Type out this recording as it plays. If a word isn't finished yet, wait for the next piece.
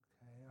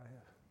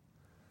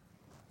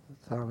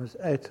Time is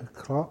 8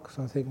 o'clock,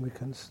 so I think we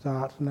can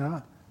start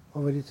now.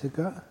 All ready to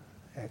go?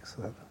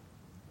 Excellent.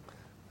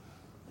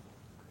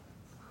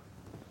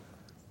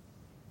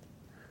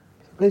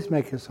 So please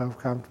make yourself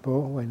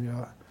comfortable when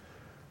you're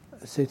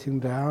sitting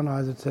down,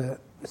 either to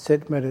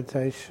sit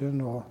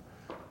meditation or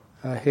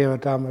hear a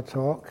Dhamma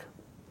talk.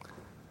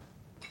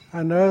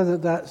 I know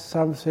that that's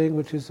something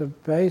which is a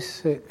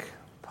basic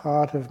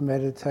part of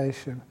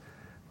meditation,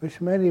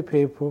 which many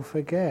people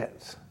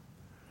forget.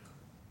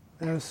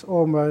 There's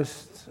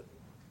almost,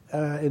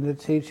 in the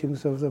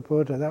teachings of the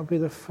Buddha, that would be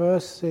the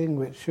first thing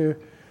which you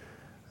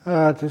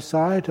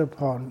decide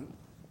upon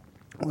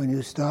when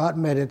you start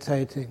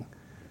meditating,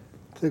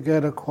 to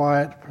get a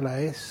quiet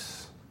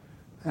place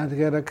and to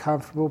get a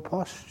comfortable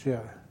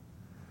posture.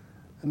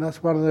 And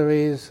that's one of the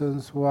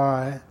reasons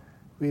why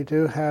we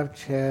do have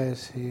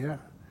chairs here,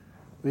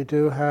 we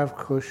do have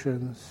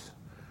cushions,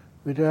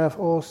 we do have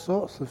all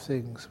sorts of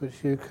things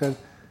which you can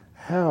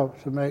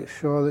help to make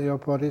sure that your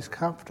body's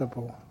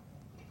comfortable.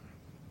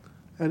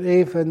 And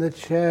even the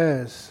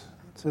chairs,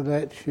 to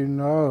let you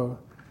know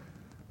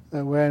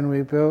that when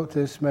we built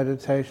this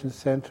meditation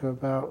center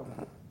about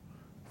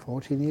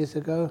 14 years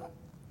ago,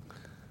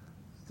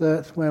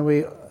 that when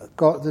we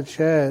got the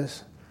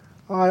chairs,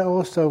 I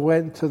also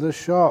went to the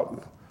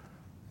shop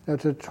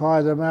to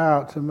try them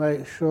out, to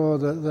make sure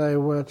that they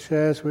were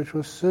chairs which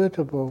were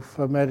suitable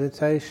for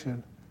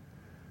meditation.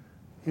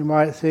 You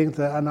might think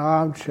that an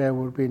armchair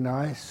would be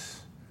nice,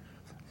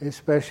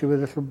 especially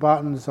with little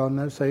buttons on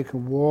them so you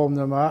can warm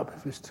them up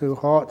if it's too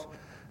hot,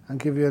 and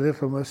give you a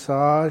little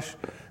massage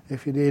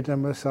if you need a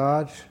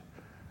massage.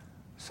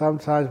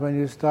 Sometimes when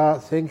you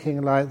start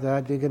thinking like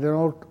that, you get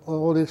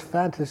all these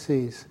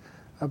fantasies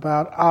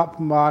about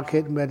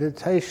upmarket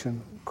meditation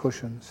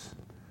cushions.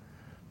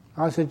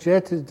 I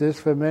suggested this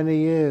for many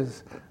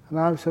years, and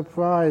I'm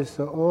surprised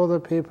that all the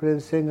people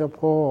in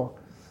Singapore,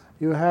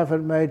 you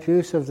haven't made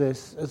use of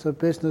this as a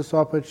business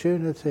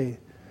opportunity.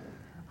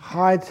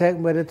 High-tech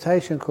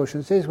meditation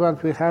cushions, these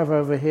ones we have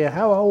over here,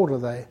 how old are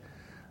they?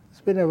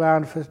 It's been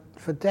around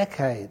for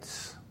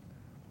decades.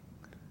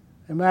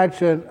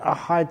 Imagine a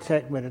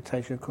high-tech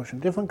meditation cushion,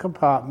 different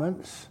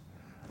compartments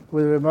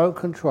with remote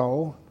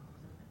control,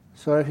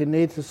 so if you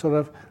need to sort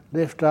of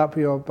lift up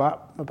your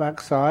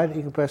backside,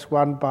 you can press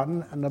one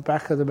button and the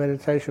back of the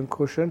meditation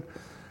cushion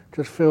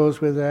just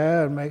fills with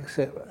air and makes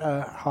it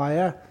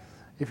higher.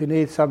 If you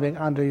need something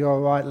under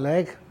your right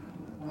leg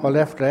or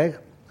left leg,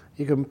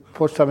 you can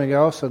put something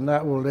else and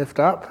that will lift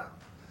up.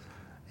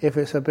 If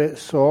it's a bit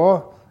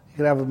sore, you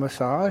can have a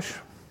massage.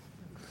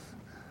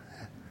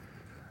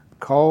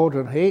 Cold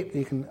and heat,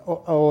 you can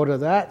order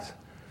that.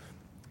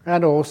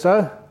 And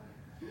also,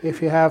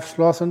 if you have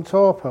sloth and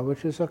torpor,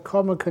 which is a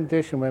common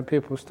condition when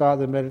people start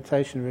the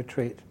meditation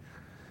retreat,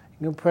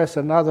 you can press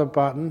another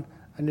button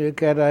and you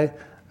get a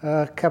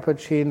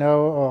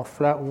cappuccino or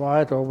flat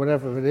white or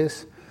whatever it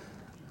is,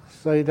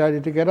 so you don't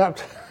need to get up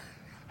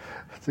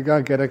to go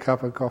and get a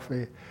cup of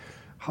coffee.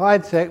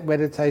 High-tech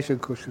meditation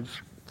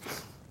cushions.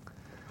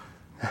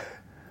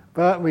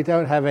 But we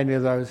don't have any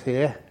of those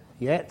here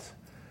yet.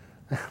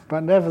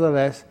 But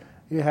nevertheless,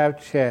 you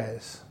have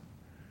chairs.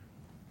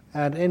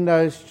 And in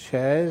those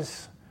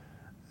chairs,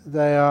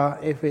 they are,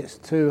 if it's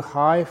too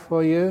high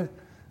for you,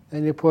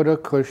 then you put a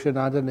cushion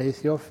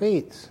underneath your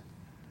feet.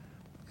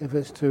 If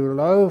it's too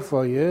low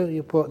for you,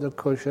 you put the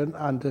cushion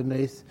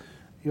underneath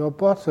your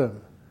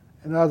bottom.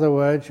 In other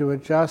words, you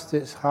adjust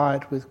its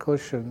height with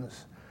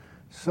cushions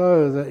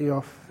so that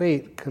your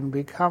feet can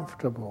be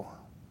comfortable.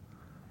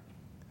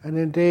 And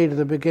indeed, at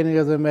the beginning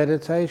of the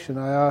meditation,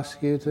 I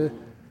ask you to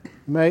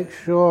make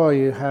sure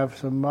you have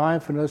some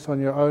mindfulness on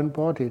your own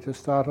body to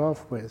start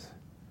off with.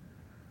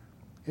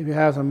 If you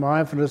have some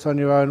mindfulness on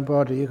your own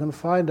body, you can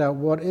find out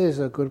what is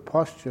a good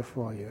posture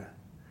for you.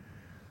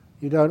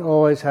 You don't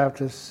always have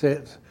to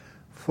sit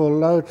full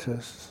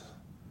lotus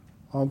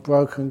on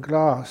broken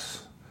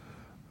glass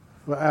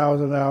for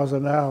hours and hours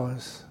and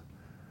hours.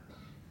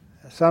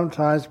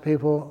 Sometimes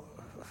people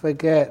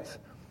forget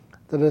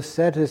that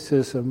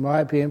asceticism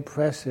might be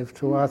impressive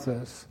to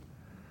others,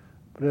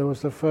 but it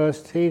was the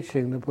first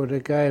teaching the Buddha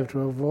gave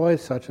to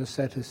avoid such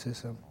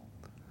asceticism.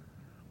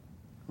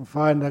 And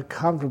find a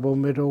comfortable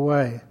middle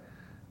way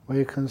where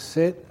you can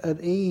sit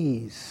at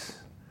ease.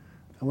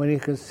 And when you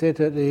can sit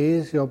at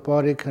ease, your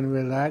body can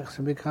relax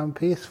and become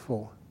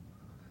peaceful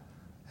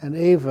and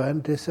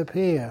even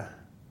disappear.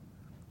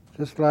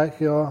 Just like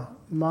your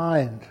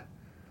mind,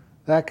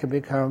 that can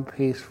become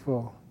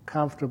peaceful,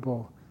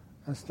 comfortable,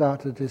 and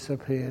start to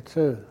disappear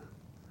too.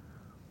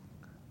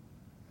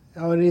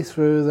 Only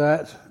through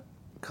that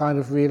kind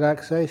of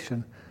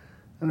relaxation.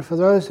 And for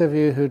those of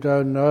you who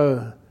don't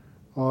know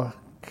or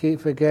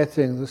keep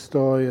forgetting the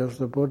story of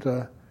the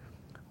Buddha,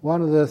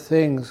 one of the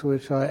things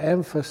which I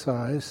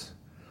emphasize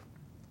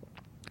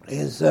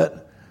is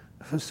that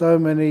for so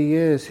many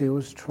years he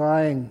was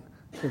trying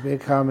to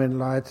become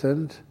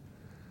enlightened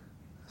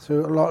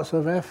through lots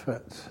of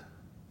effort.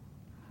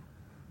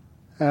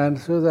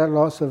 And through that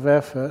lots of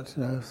effort,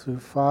 through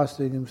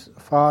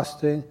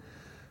fasting,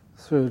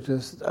 through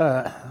just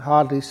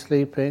hardly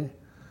sleeping,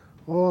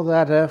 all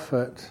that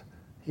effort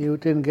he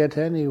didn't get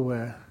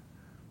anywhere.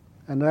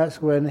 And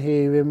that's when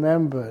he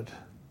remembered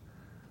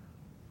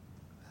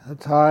a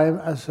time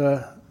as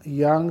a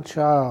young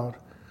child,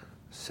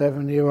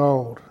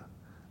 7-year-old,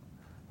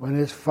 when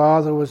his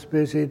father was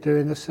busy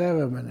doing a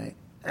ceremony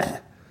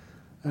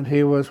and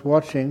he was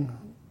watching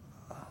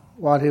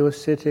while he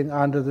was sitting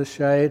under the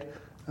shade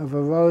of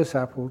a rose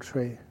apple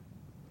tree.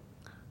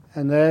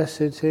 And there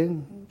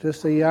sitting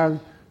just a young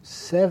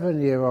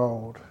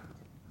 7-year-old.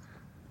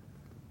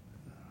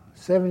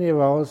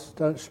 7-year-olds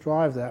don't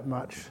strive that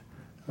much.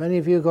 Have any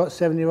of you got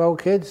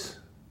 7-year-old kids?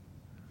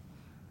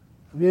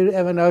 Have you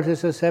ever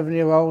noticed a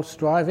 7-year-old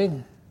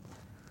striving?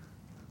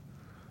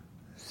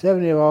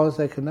 7-year-olds,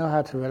 they can know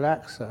how to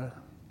relax, though.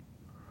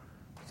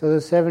 So the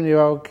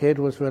 7-year-old kid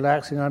was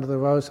relaxing under the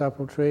rose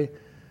apple tree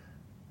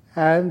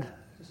and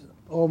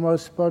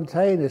almost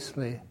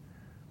spontaneously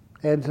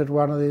entered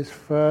one of these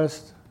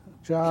first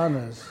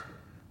jhanas,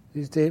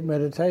 these deep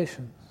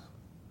meditations.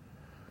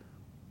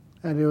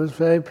 And he was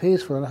very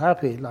peaceful and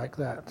happy like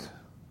that.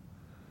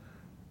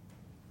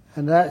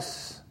 And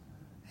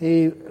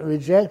he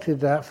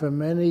rejected that for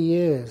many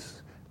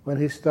years when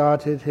he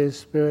started his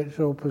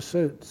spiritual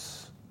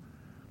pursuits.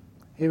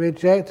 He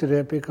rejected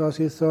it because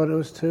he thought it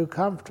was too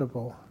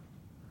comfortable,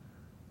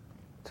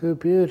 too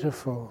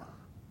beautiful,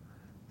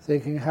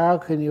 thinking, how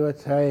can you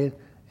attain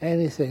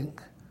anything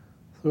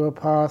through a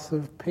path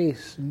of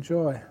peace and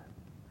joy?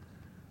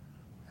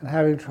 And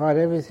having tried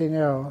everything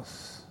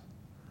else,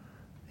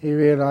 he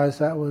realized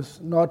that was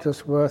not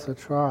just worth a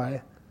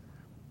try.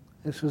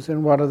 This was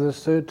in one of the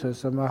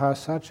suttas, the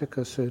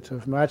Mahasachaka Sutta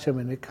of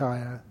Majjhima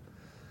Nikaya.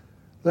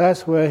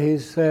 That's where he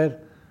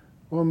said,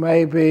 well,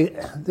 maybe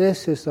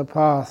this is the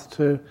path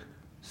to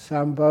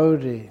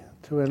Sambodhi,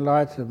 to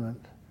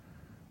enlightenment.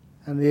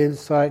 And the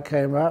insight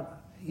came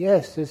up,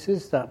 yes, this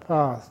is that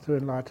path to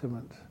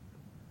enlightenment.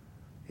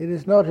 It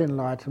is not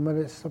enlightenment,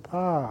 it's the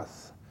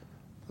path,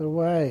 the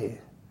way.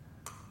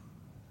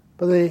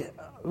 But the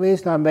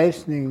reason I'm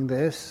mentioning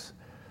this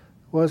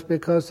was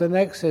because the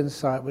next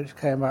insight which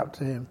came up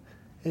to him,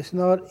 it's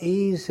not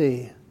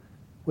easy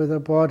with a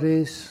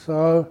body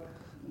so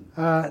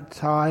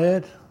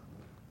tired,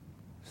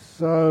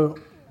 so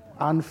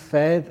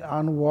unfed,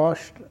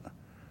 unwashed,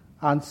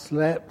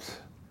 unslept.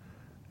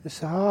 It's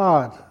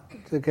hard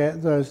to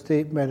get those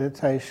deep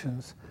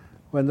meditations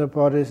when the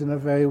body's in a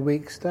very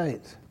weak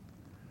state.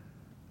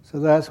 So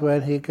that's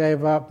when he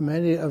gave up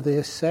many of the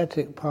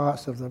ascetic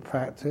parts of the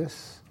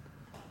practice,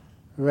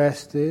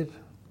 rested,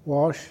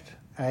 washed,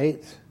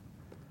 ate,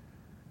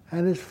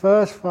 and his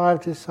first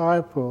 5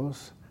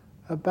 disciples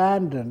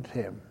abandoned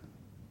him.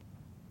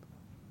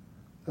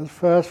 The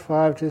first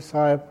 5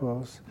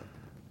 disciples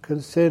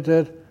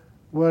considered,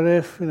 well,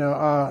 if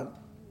our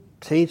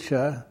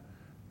teacher,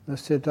 the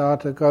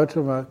Siddhartha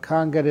Gautama,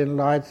 can't get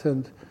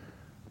enlightened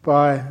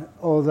by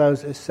all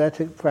those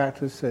ascetic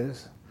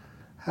practices,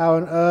 how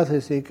on earth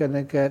is he going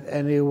to get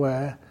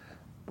anywhere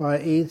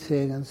by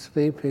eating and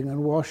sleeping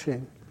and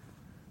washing?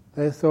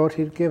 They thought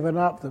he'd given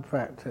up the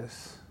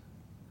practice.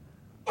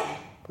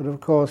 But of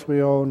course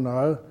we all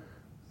know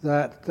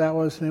that that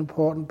was an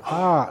important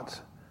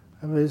part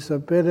of his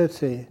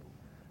ability,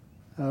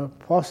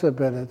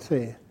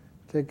 possibility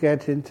to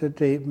get into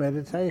deep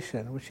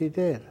meditation, which he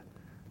did.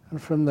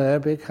 And from there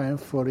became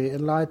fully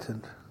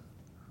enlightened.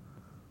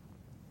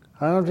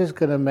 I'm just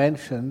going to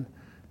mention,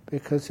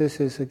 because this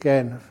is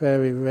again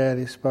very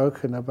rarely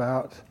spoken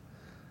about,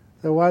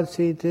 that once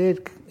he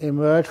did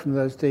emerge from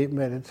those deep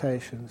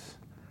meditations,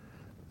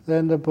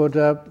 then the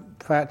Buddha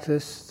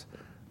practiced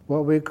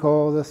what we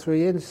call the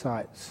 3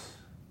 insights.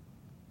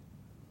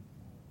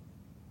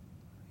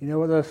 You know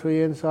what those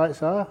 3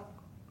 insights are?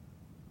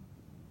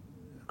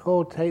 They're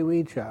called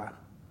Tevijja.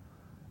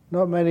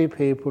 Not many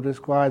people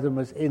describe them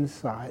as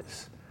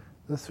insights.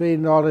 The 3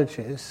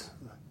 knowledges,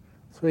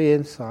 3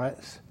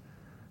 insights.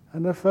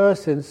 And the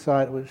first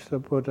insight which the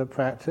Buddha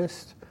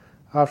practiced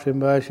after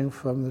emerging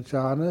from the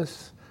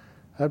jhanas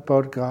at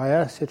Bodh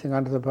Gaya, sitting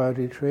under the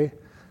Bodhi tree,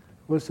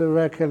 was the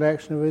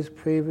recollection of his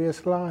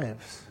previous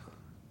lives.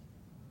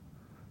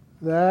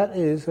 That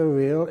is a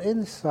real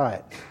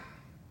insight.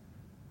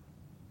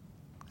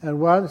 And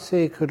once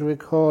he could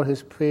recall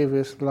his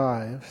previous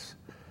lives,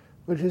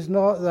 which is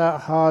not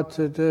that hard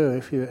to do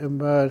if you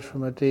emerge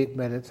from a deep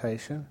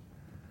meditation,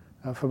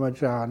 from a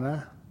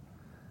jhana.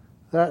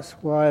 That's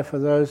why for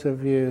those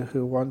of you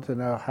who want to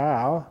know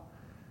how,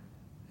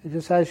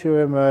 just as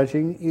you're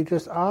emerging, you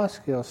just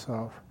ask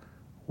yourself,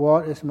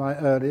 what is my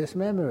earliest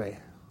memory?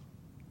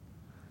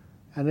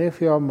 And if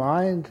your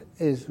mind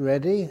is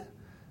ready,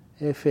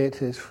 if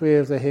it is free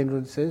of the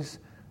hindrances,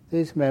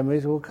 these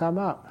memories will come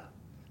up.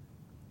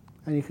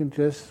 And you can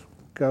just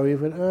go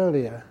even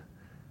earlier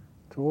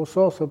to all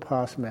sorts of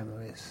past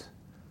memories.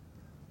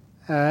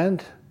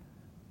 And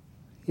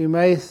you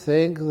may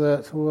think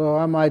that, well,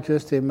 am I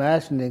just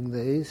imagining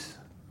these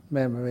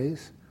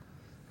memories?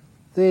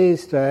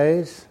 These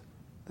days,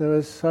 there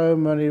are so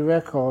many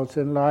records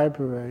in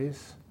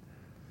libraries.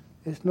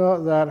 It's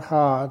not that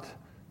hard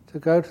to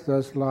go to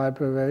those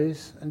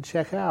libraries and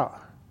check out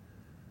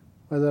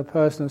whether a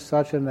person of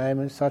such a name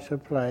in such a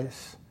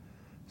place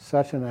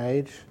such an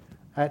age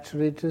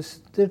actually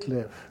just did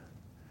live.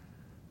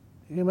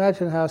 You can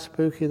imagine how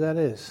spooky that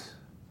is.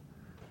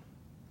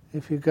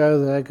 If you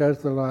go there, go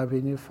to the library,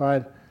 and you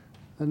find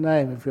the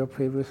name of your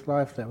previous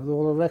life there with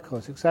all the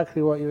records,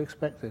 exactly what you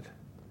expected.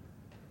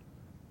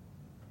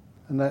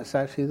 And that's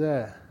actually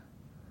there.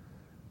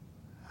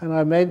 And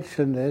I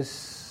mention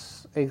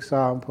this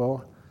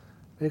example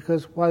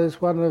because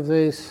it's one of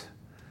these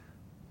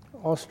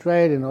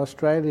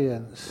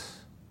Australians.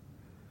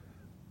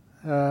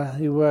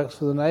 He works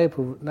for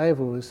the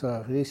Naval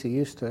Reserve, at least he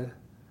used to.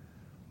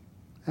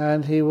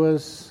 And he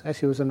was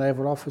a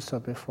naval officer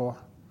before.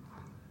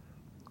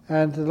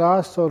 And the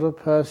last sort of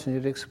person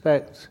you'd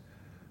expect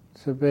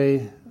to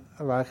be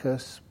like a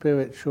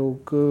spiritual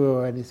guru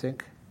or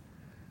anything.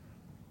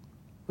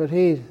 But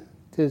he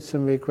did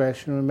some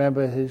regression,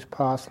 remembered his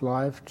past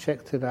life,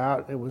 checked it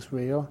out, it was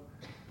real.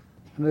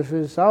 And as a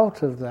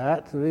result of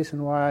that, the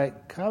reason why I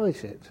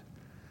encourage it,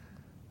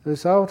 the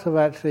result of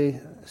actually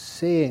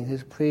seeing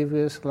his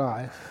previous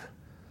life,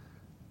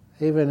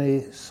 even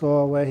he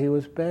saw where he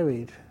was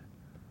buried,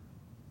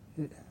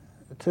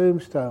 a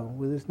tombstone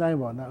with his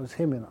name on, that was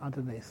him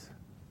underneath.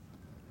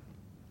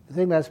 I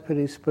think that's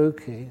pretty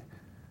spooky,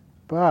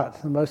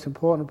 but the most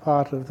important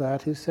part of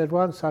that, he said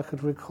once I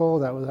could recall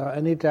that without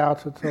any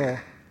doubt at all,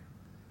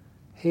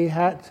 he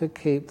had to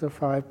keep the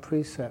 5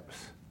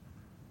 precepts.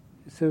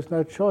 There was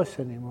no choice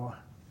anymore.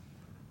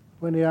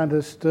 When he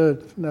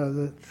understood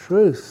the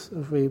truth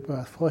of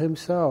rebirth for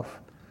himself,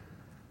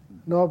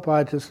 not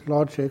by just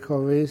logic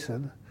or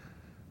reason,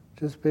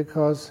 just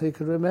because he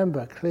could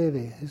remember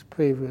clearly his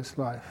previous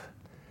life.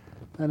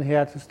 And he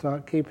had to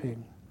start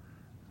keeping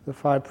the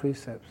 5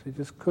 precepts. He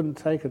just couldn't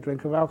take a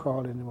drink of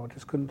alcohol anymore,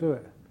 just couldn't do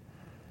it.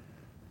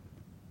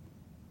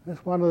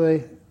 That's one of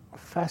the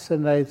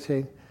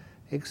fascinating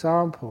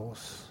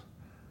examples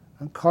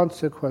and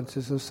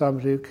consequences of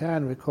somebody who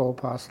can recall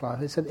past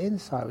life. It's an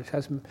insight which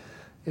has an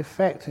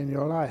effect in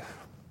your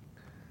life.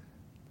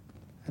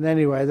 And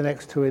anyway, the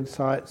next 2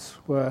 insights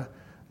were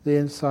the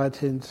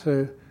insight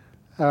into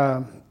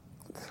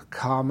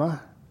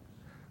karma,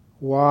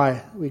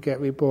 why we get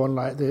reborn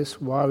like this,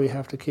 why we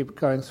have to keep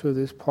going through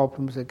these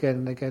problems again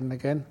and again and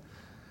again.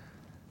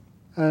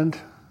 And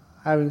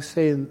having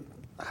seen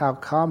how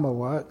karma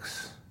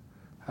works,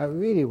 how it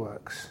really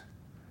works,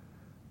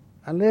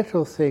 and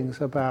little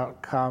things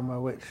about karma,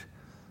 which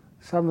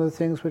some of the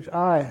things which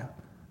I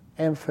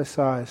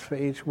emphasize for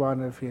each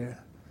one of you.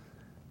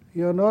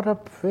 You're not a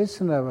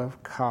prisoner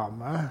of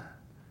karma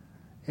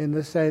in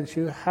the sense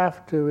you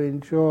have to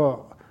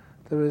endure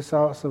the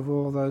results of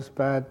all those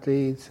bad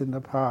deeds in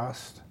the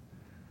past.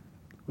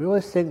 We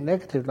always think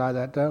negative like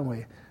that, don't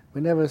we?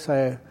 We never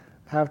say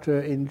have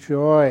to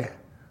enjoy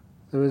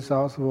the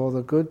results of all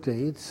the good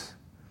deeds.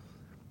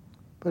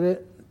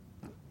 But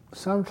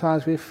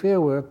sometimes we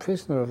feel we're a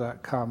prisoner of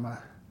that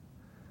karma.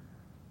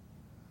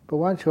 But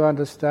once you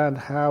understand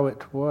how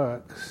it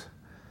works,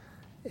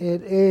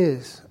 it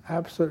is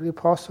absolutely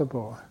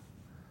possible,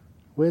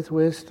 with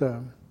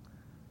wisdom,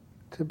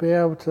 to be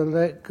able to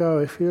let go,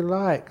 if you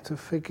like, to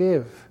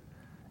forgive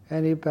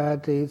any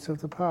bad deeds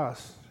of the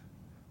past,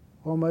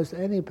 almost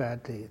any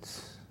bad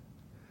deeds.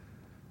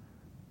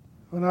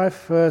 When I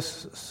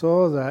first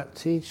saw that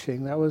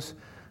teaching, that was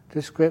a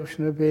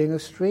description of being a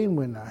stream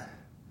winner.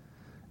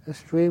 A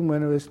stream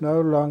winner is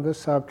no longer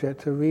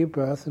subject to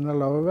rebirth in the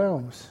lower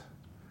realms.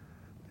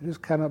 It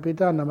just cannot be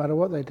done, no matter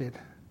what they did.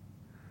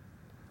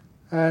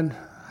 And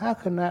how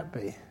can that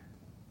be?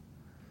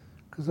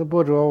 Because the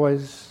Buddha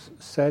always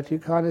said you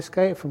can't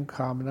escape from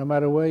karma. No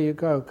matter where you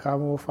go,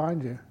 karma will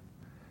find you.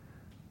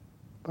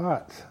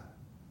 But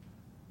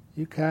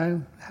you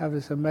can have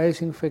this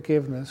amazing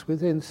forgiveness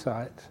with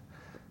insight,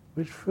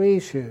 which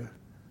frees you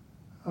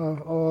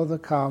of all the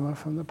karma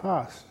from the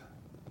past.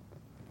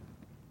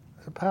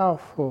 It's a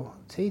powerful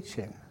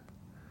teaching.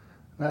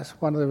 That's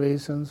one of the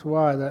reasons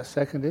why that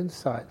second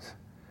insight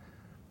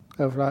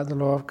of like the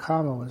law of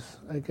karma was,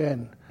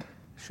 again,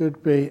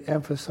 should be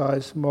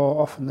emphasized more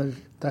often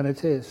than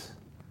it is.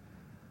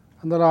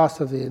 And the last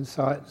of the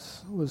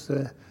insights was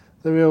the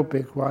real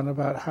big one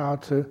about how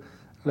to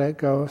let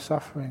go of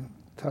suffering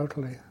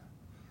totally.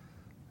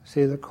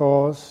 See the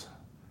cause.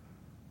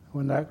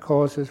 When that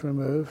cause is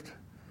removed,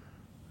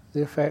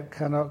 the effect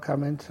cannot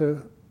come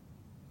into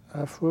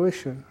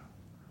fruition.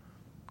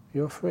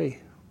 You're free.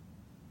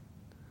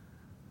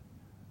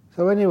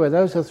 So anyway,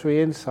 those are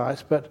 3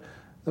 insights, but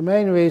the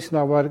main reason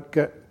I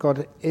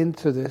got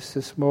into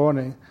this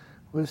morning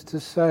was to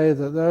say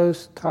that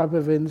those type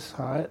of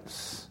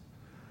insights,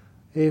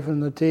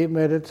 even the deep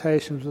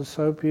meditations are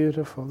so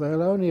beautiful,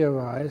 they'll only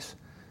arise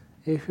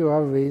if you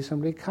are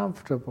reasonably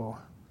comfortable.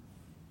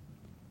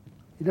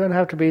 You don't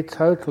have to be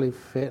totally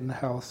fit and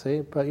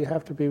healthy, but you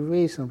have to be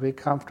reasonably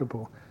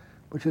comfortable,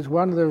 which is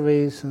one of the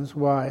reasons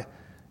why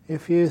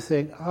if you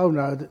think, oh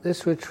no,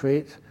 this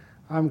retreat,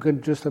 I'm going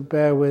to just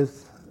bear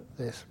with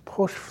this,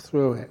 push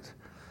through it.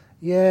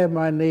 Yeah,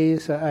 my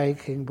knees are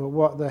aching, but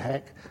what the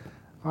heck?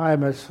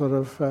 I'm a sort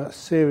of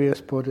serious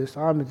Buddhist.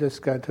 I'm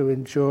just going to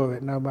endure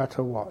it no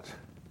matter what.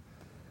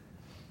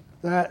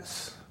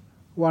 That's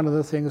one of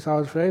the things I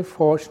was very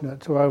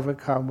fortunate to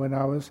overcome when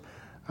I was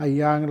a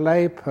young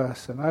lay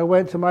person. I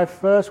went to my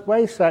first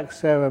Wesak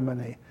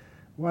ceremony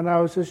when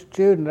I was a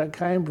student at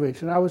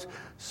Cambridge, and I was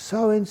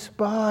so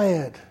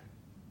inspired.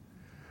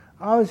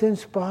 I was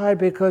inspired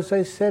because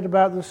they said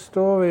about the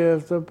story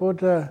of the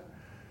Buddha.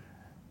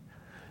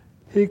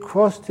 He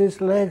crossed his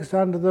legs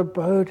under the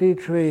Bodhi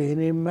tree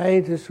and he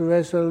made this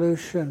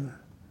resolution.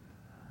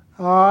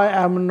 I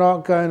am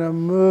not going to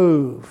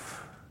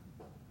move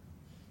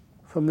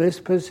from this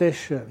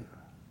position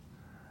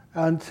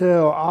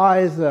until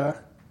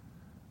either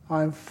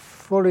I'm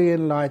fully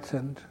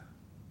enlightened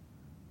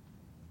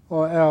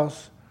or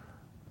else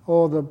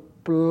all the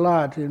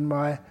blood in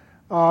my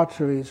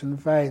arteries and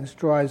veins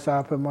dries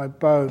up and my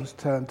bones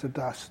turn to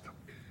dust.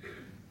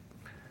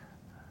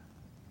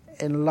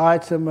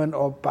 Enlightenment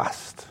or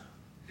bust.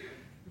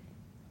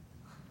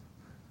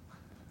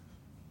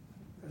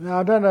 Now,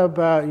 I don't know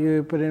about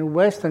you, but in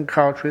Western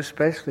culture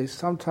especially,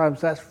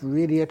 sometimes that's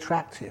really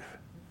attractive.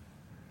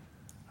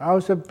 I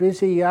was a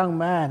busy young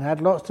man, had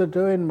lots to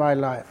do in my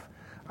life.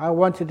 I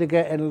wanted to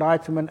get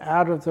enlightenment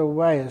out of the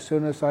way as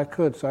soon as I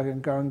could so I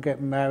can go and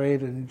get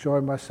married and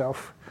enjoy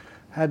myself.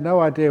 Had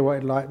no idea what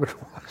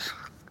enlightenment was.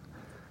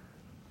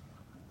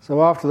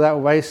 So after that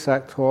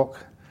Wesak talk,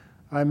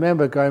 I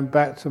remember going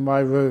back to my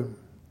room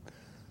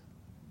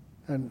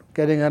and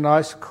getting a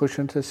nice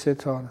cushion to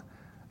sit on.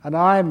 And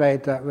I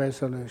made that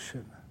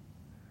resolution.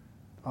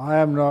 I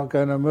am not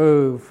going to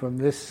move from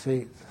this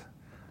seat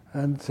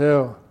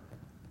until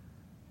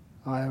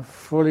I am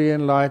fully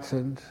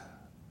enlightened,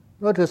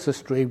 not just a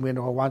stream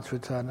winner or once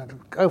returned,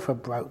 and go for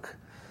broke.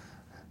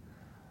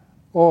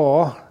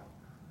 Or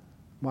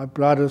my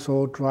blood is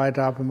all dried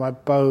up and my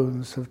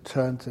bones have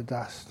turned to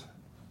dust.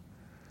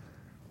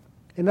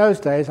 In those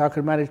days, I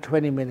could manage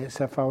 20 minutes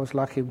if I was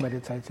lucky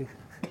meditating.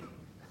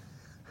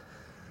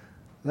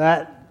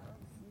 That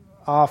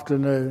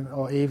afternoon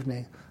or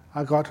evening,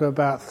 I got to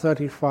about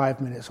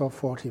 35 minutes or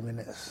 40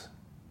 minutes.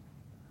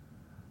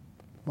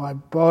 My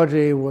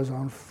body was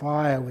on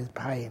fire with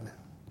pain.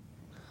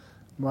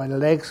 My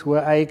legs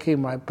were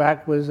aching, my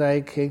back was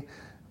aching,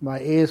 my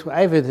ears were,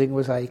 everything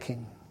was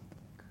aching.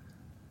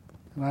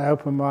 And I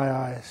opened my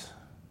eyes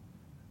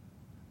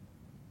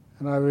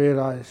and I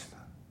realized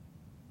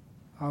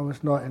I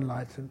was not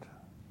enlightened.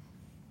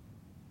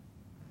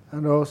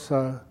 And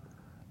also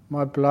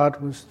my blood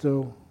was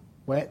still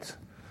wet,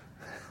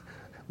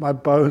 my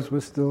bones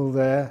were still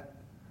there.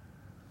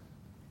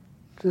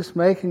 Just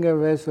making a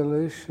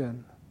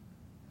resolution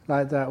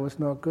like that was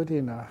not good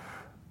enough.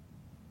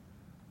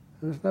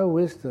 There was no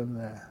wisdom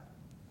there.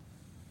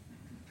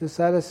 Just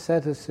that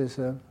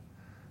asceticism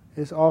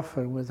is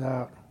often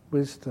without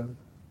wisdom.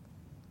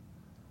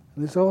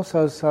 And there's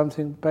also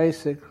something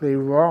basically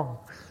wrong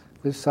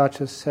with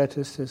such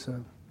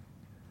asceticism.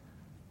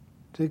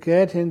 To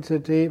get into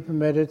deep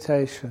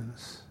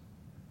meditations,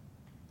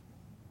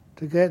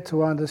 to get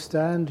to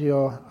understand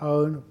your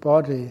own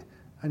body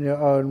and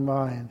your own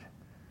mind,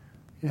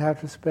 you have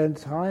to spend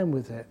time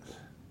with it.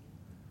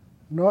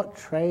 Not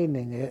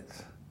training it,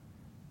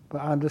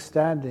 but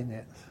understanding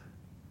it.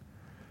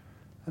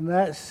 And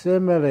that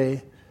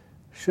simile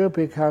should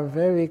become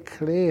very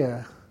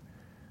clear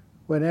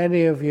when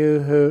any of you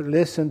who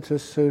listen to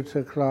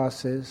sutta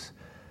classes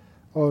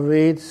or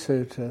read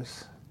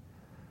suttas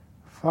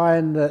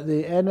find that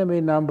the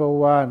enemy number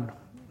one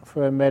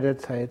for a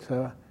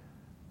meditator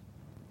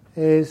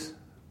is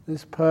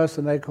this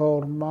person they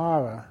call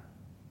Mara.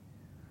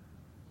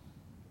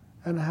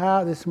 And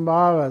how this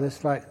Mara,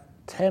 this like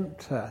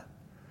tempter,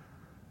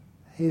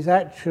 he's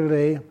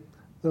actually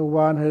the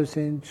one who's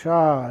in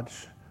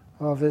charge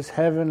of this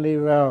heavenly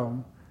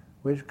realm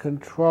which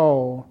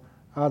control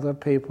other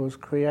people's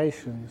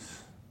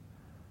creations,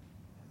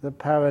 the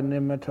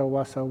Paranimata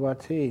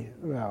Vasavati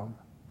realm.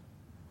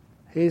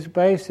 He's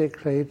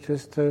basically,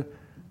 just to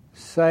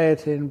say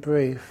it in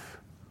brief,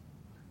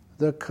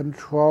 the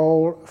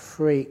control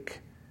freak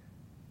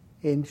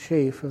in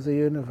chief of the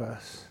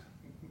universe.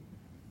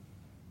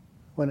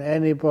 When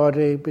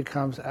anybody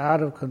becomes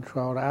out of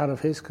control, out of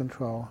his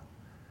control,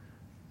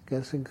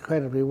 gets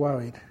incredibly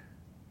worried.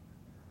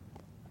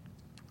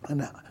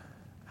 And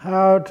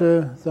how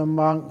do the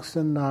monks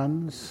and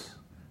nuns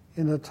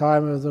in the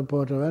time of the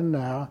Buddha and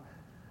now,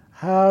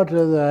 how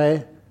do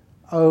they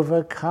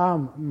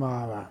overcome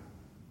Mara?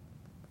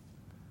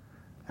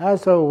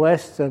 As a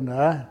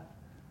Westerner,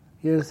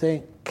 you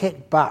think,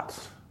 kick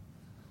butt,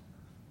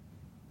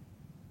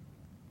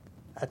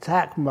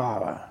 attack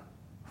Mara,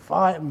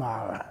 fight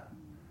Mara.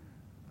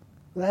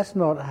 That's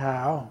not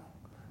how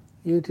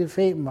you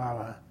defeat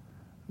Mara,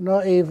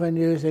 not even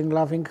using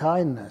loving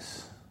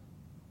kindness.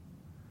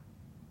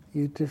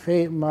 You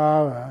defeat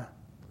Mara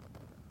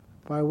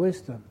by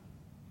wisdom.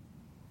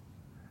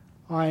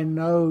 I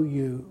know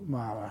you,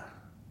 Mara.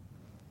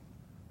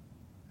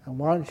 And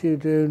once you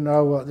do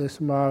know what this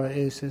Mara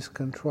is, this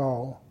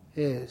control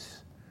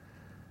is,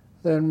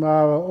 then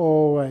Mara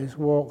always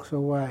walks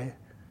away.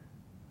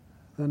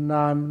 The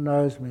nun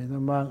knows me, the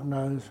monk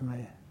knows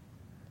me.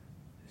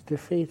 It's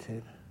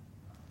defeated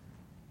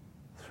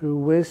through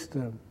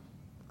wisdom,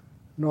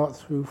 not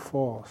through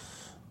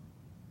force.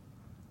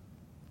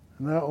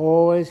 And that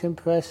always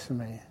impressed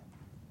me,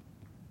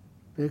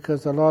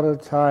 because a lot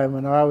of time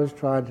when I was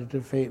trying to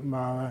defeat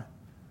Mara,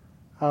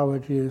 I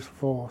would use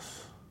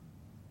force.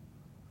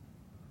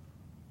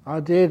 I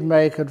did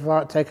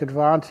take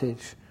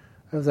advantage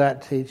of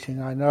that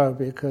teaching, I know,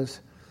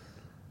 because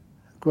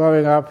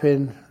growing up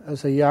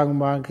as a young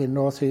monk in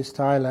northeast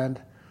Thailand,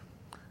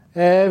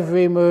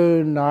 every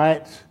moon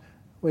night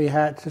we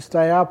had to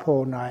stay up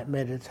all night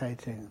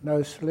meditating,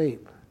 no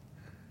sleep.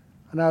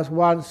 And that was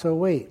once a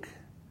week.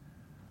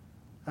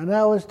 And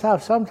that was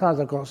tough.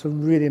 Sometimes I got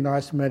some really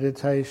nice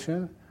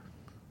meditation,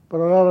 but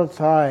a lot of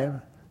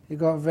time you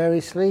got very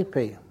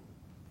sleepy.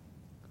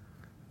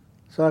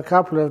 So a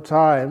couple of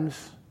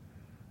times,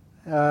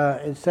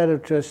 instead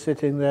of just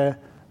sitting there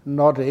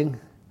nodding,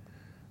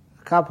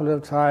 a couple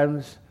of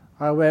times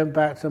I went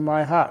back to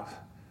my hut.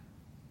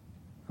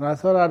 And I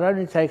thought I'd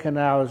only take an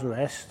hour's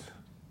rest.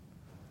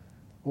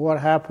 What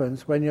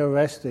happens when you're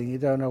resting? You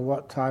don't know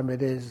what time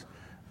it is,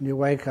 and you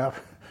wake up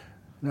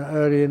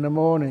early in the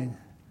morning.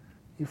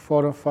 You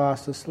fall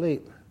fast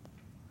asleep.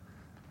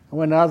 And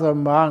when other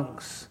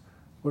monks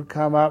would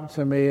come up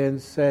to me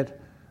and said,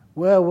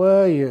 "Where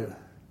were you?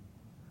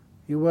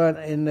 You weren't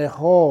in the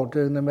hall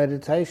doing the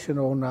meditation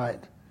all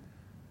night,"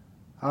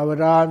 I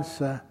would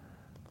answer,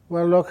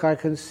 "Well, look, I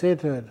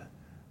considered,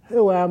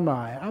 who am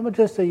I? I'm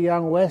just a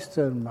young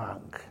Western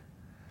monk.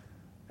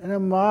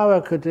 And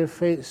Mara could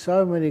defeat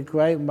so many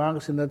great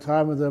monks in the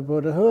time of the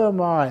Buddha. Who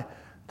am I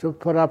to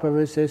put up a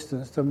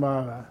resistance to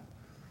Mara?"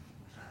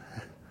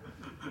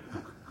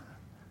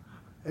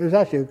 It was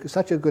actually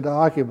such a good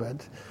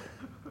argument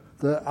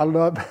that I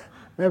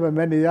remember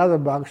many other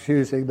monks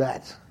using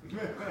that.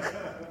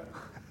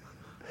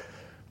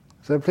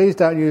 So please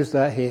don't use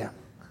that here.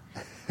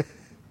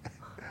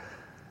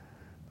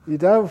 You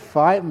don't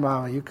fight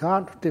Mara. You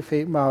can't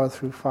defeat Mara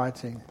through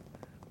fighting.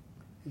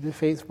 You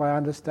defeat by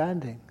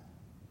understanding.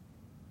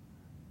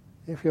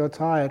 If you're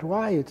tired,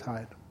 why are you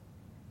tired?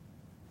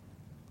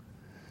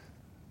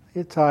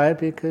 You're tired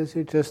because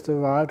you just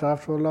arrived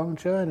after a long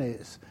journey.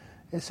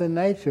 It's the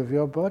nature of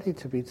your body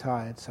to be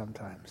tired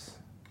sometimes.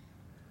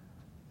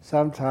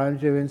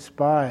 Sometimes you're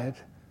inspired.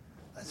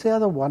 That's the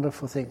other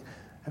wonderful thing.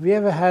 Have you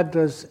ever had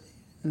those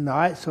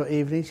nights or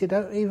evenings you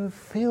don't even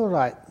feel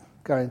like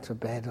going to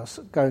bed or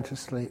going to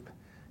sleep?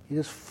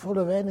 You're just full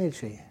of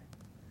energy.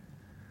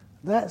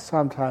 That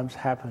sometimes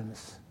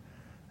happens.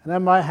 And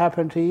that might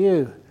happen to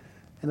you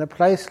in a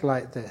place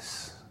like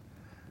this.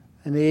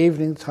 In the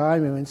evening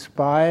time, you're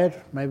inspired,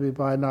 maybe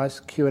by a nice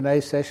Q&A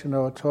session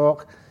or a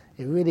talk.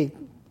 It really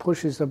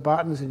pushes the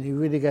buttons and you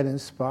really get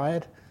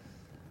inspired.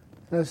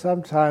 There's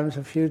sometimes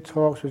a few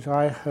talks which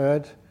I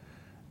heard,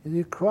 and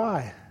you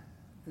cry.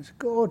 It's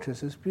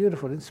gorgeous, it's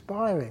beautiful,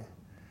 inspiring.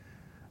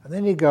 And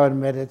then you go and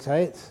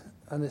meditate,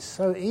 and it's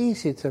so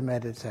easy to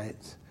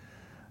meditate.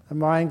 The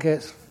mind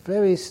gets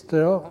very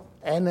still,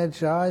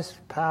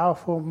 energized,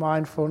 powerful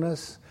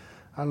mindfulness,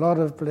 a lot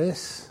of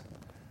bliss.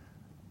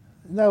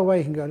 No way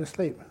you can go to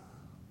sleep.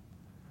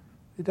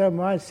 You don't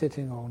mind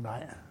sitting all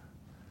night.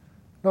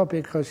 Not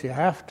because you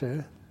have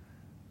to,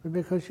 but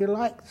because you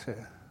like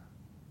to.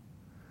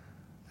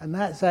 And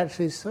that's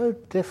actually so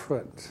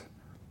different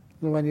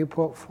than when you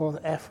put forth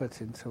effort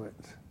into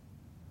it.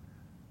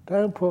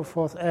 Don't put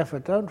forth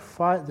effort, don't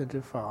fight the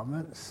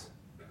defilements.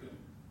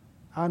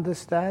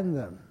 Understand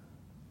them.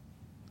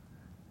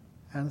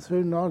 And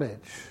through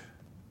knowledge,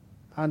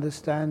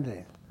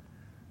 understanding,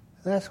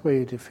 that's where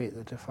you defeat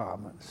the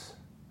defilements,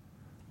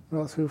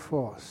 not through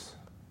force.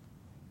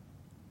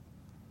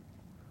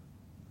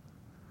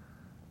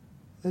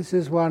 This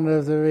is one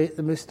of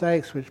the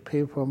mistakes which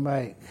people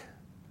make.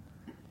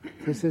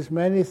 Because there's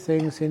many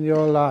things in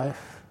your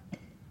life,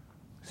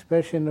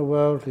 especially in the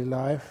worldly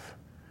life,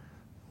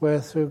 where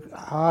through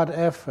hard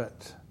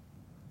effort,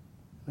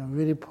 and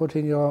really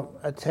putting your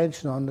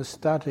attention on the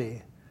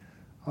study,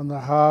 on the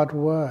hard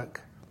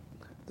work,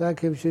 that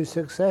gives you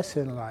success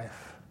in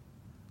life.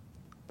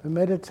 But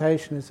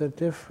meditation is a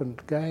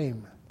different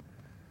game.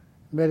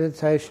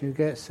 Meditation, you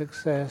get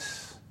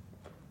success,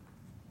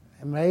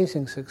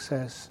 amazing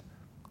success,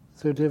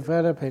 through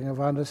developing of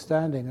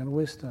understanding and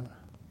wisdom.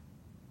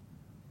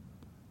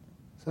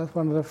 So that's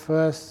one of the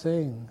first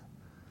things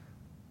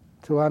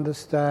to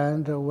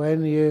understand, that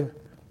when you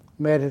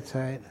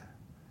meditate,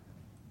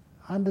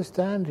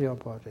 understand your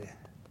body,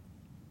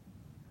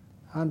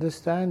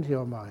 understand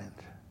your mind.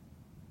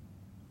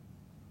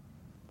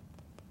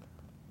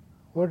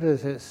 What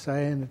does it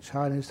say in the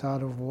Chinese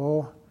art of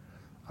war?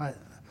 I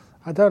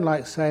don't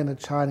like saying the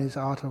Chinese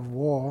art of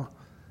war.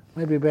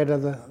 Maybe better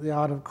the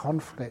art of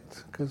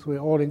conflict, because we're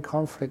all in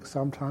conflict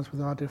sometimes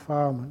with our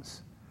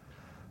defilements.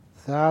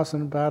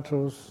 1,000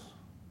 battles.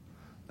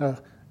 No,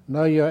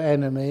 know your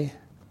enemy,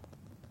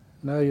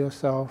 know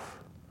yourself.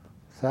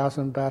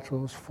 1,000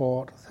 battles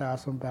fought,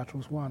 1,000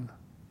 battles won.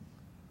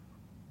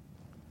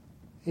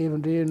 Even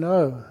do you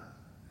know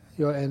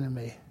your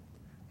enemy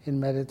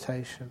in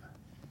meditation?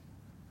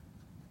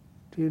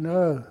 Do you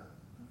know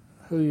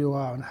who you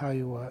are and how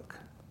you work?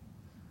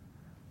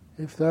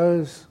 If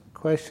those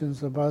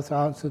questions are both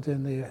answered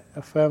in the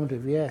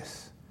affirmative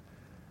yes,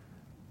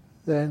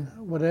 then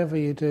whatever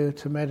you do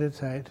to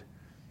meditate,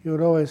 you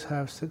will always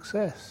have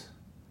success.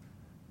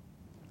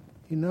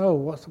 You know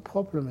what the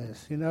problem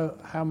is. You know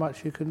how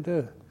much you can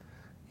do.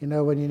 You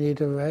know when you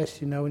need a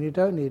rest. You know when you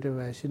don't need a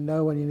rest. You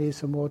know when you need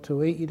some more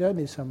to eat. You don't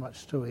need so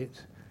much to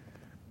eat.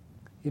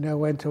 You know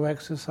when to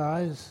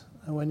exercise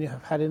and when you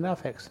have had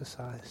enough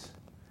exercise.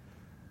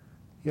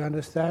 You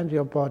understand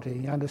your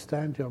body. You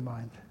understand your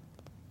mind.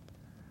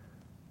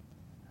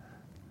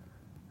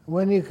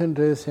 When you can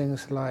do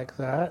things like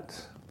that,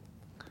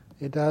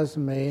 it does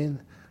mean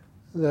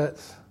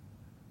that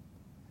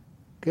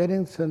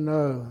getting to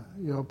know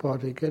your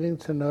body, getting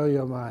to know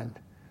your mind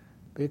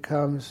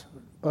becomes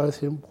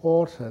both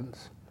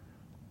important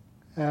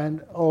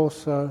and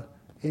also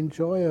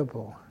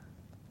enjoyable.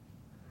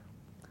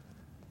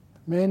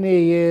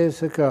 Many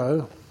years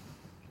ago,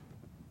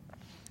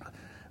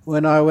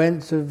 when I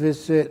went to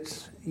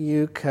visit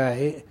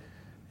UK,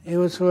 it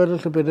was for a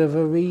little bit of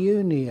a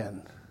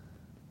reunion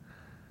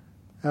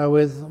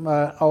with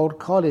my old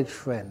college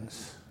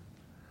friends.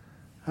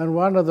 And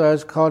one of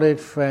those college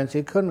friends,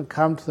 he couldn't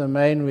come to the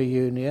main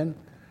reunion,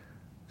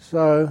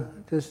 so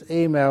just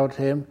emailed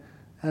him,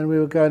 and we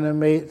were going to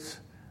meet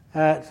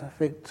at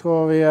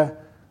Victoria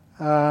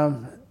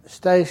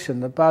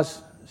Station, the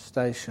bus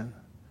station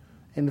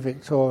in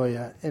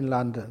Victoria, in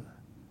London.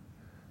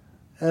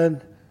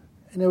 And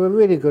we're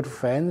really good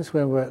friends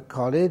when we were at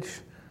college,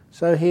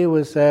 so he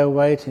was there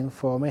waiting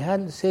for me. I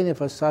hadn't seen him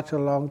for such a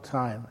long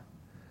time.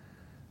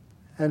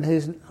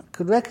 And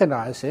could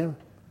recognise him.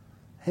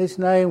 His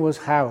name was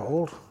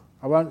Harold.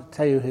 I won't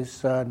tell you his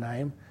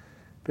surname,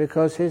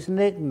 because his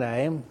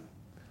nickname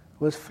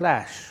was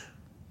Flash.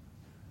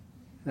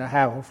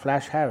 Harold,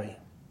 Flash Harry.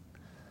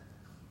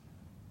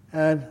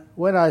 And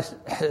when I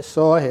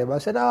saw him, I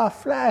said,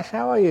 Flash,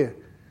 how are you?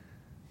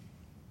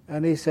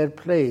 And he said,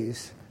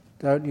 please,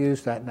 don't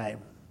use that name.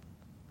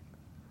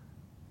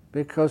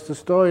 Because the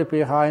story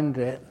behind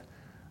it,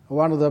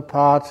 one of the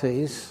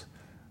parties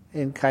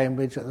in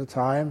Cambridge at the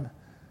time,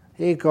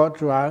 he got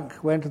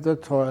drunk, went to the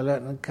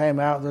toilet, and came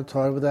out of the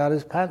toilet without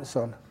his pants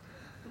on.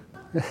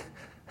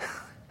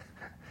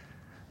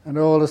 And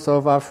all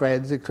of our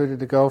friends, including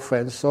the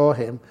girlfriend, saw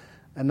him,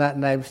 and that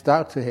name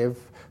stuck to him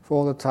for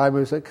all the time he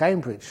was at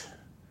Cambridge,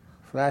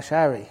 Flash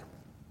Harry.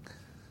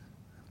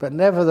 But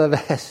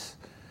nevertheless,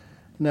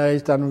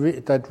 he's done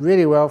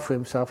really well for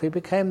himself. He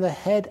became the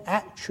head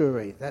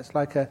actuary. That's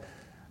like a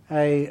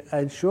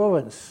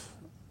insurance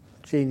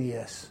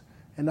genius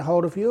in the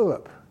whole of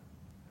Europe.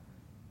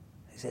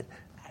 He said,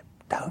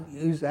 don't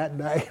use that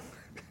name.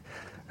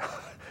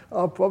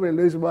 I'll probably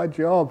lose my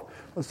job.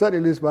 I'll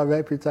certainly lose my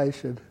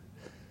reputation.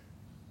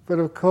 But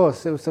of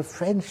course, it was the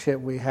friendship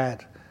we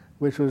had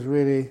which was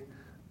really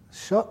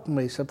shocked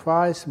me,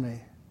 surprised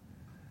me.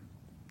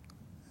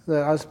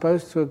 That I was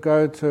supposed to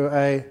go to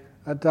a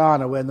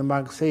dana where the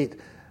monks eat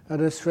at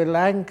a Sri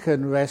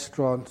Lankan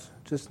restaurant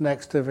just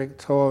next to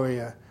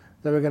Victoria.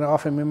 They were going to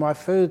offer me my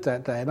food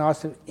that day, and I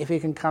asked him if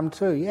he can come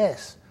too.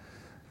 Yes.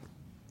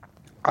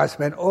 I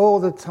spent all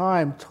the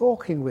time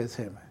talking with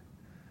him,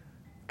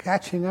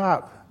 catching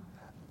up.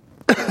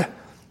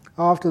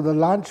 After the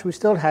lunch, we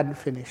still hadn't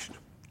finished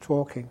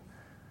talking.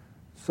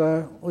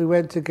 So we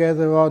went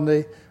together on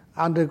the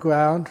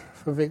underground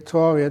from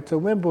Victoria to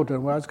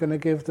Wimbledon, where I was going to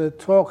give the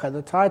talk at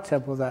the Thai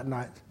temple that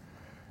night.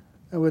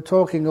 And we're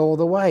talking all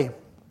the way.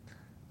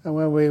 And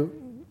when we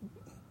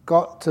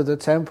got to the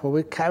temple,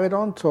 we carried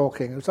on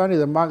talking. It was only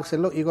the monks said,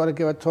 look, you've got to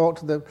give a talk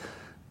to the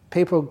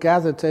people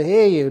gathered to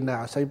hear you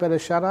now, so you better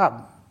shut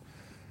up.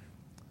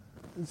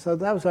 And so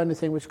that was the only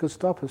thing which could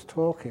stop us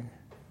talking.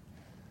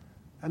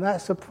 And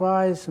that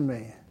surprised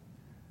me.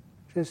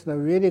 Just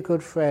really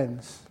good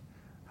friends,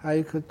 how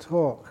you could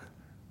talk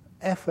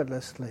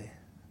effortlessly,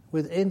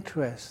 with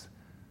interest,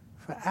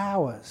 for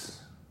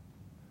hours.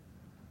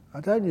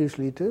 I don't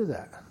usually do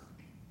that.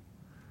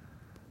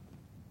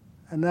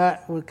 And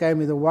that gave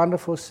me the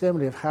wonderful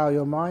simile of how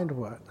your mind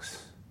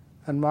works,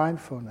 and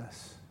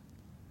mindfulness.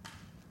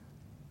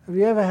 Have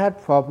you ever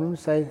had problems,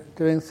 say,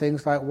 doing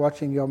things like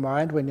watching your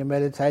mind when you're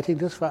meditating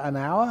just for an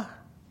hour?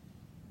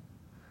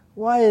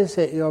 Why is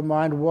it your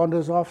mind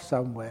wanders off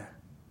somewhere,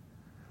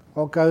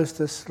 or goes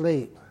to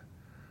sleep,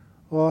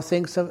 or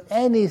thinks of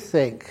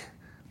anything,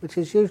 which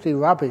is usually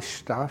rubbish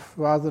stuff,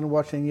 rather than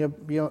watching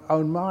your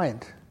own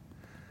mind?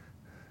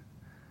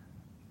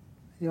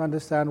 You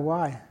understand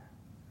why?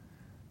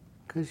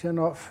 Because you're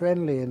not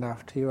friendly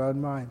enough to your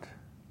own mind.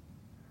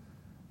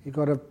 You've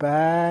got a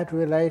bad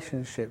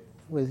relationship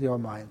with your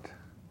mind.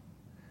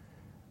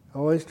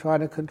 Always trying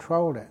to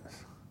control it.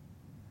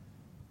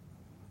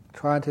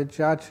 Trying to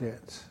judge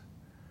it.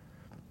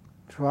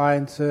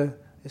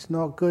 It's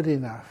not good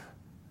enough.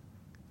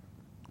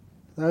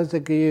 Those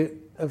of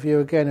you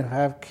again who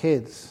have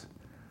kids,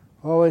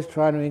 always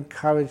trying to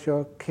encourage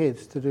your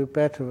kids to do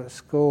better at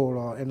school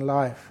or in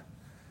life.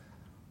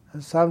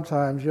 And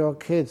sometimes your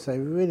kids, they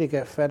really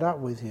get fed up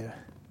with you.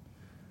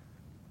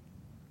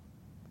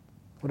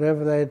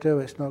 Whatever they do,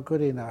 it's not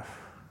good enough.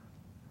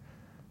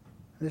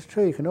 And it's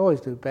true, you can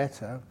always do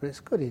better, but it's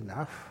good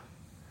enough.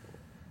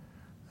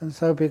 And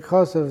so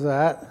because of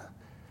that,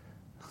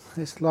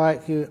 it's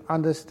like you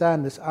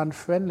understand this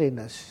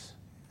unfriendliness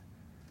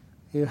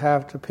you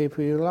have to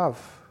people you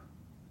love,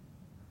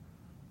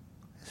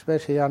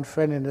 especially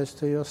unfriendliness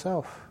to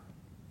yourself,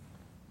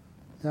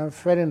 the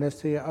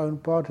unfriendliness to your own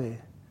body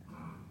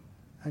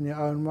and your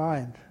own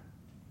mind.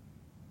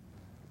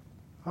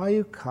 Are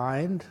you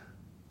kind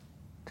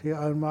to your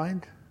own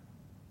mind?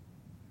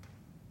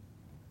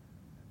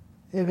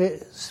 If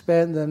it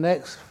spent the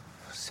next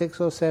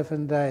 6 or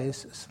 7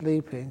 days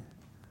sleeping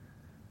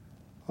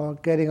or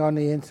getting on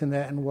the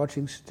internet and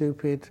watching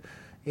stupid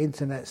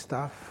internet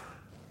stuff,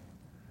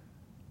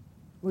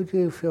 would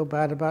you feel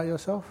bad about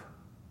yourself?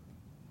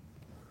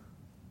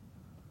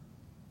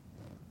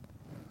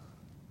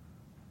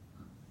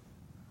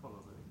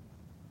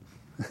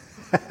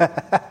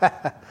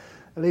 At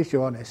least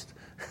you're honest.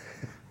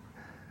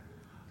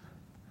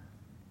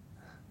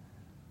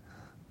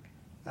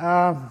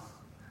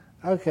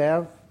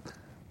 Okay.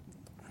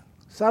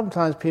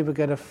 Sometimes people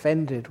get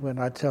offended when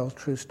I tell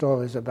true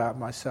stories about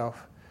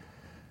myself.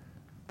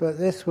 But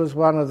this was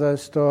one of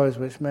those stories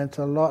which meant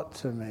a lot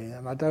to me,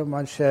 and I don't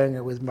mind sharing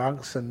it with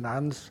monks and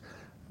nuns,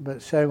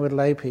 but sharing with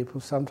lay people,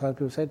 sometimes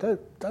people say,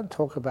 don't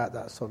talk about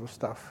that sort of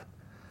stuff.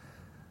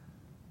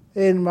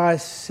 In my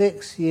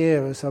 6th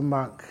year as a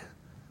monk,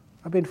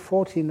 I've been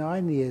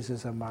 49 years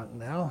as a monk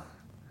now.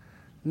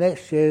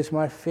 Next year is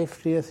my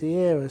 50th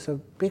year as a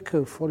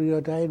bhikkhu, fully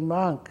ordained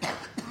monk.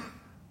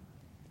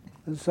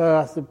 And so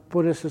at the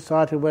Buddhist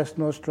Society of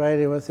Western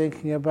Australia, we're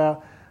thinking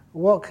about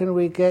what can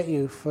we get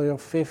you for your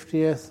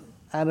 50th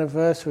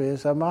anniversary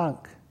as a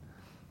monk?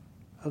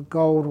 A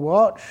gold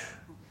watch?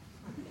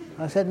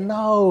 I said,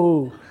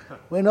 no,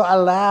 we're not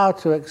allowed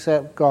to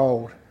accept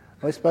gold.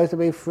 We're supposed to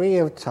be free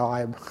of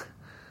time.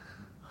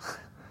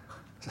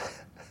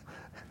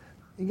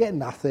 You get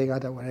nothing, I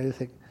don't want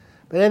anything.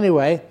 But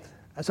anyway,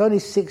 it's only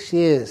 6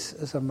 years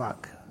as a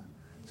monk.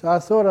 So I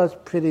thought I was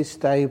pretty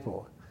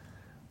stable.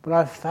 But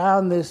I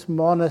found this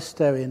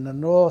monastery in the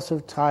north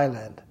of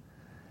Thailand.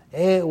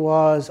 It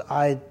was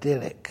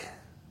idyllic.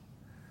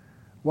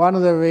 One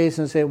of the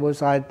reasons it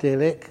was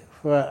idyllic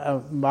for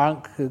a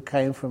monk who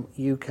came from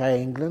UK,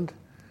 England,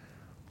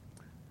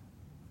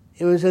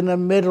 it was in the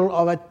middle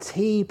of a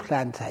tea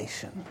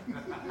plantation.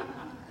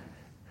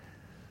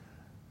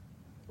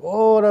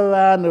 All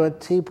around there were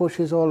tea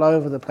bushes all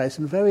over the place,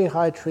 and very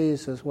high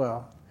trees as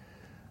well.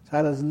 So I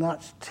had as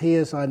much tea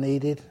as I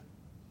needed,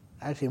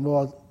 actually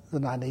more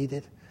than I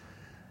needed.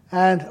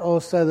 And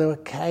also there were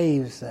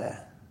caves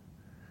there,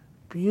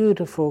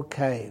 beautiful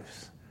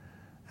caves.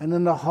 And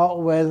in the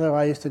hot weather,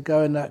 I used to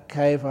go in that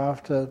cave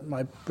after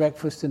my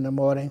breakfast in the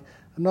morning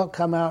and not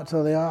come out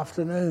till the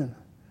afternoon.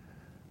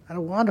 I had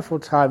a wonderful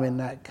time in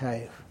that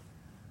cave.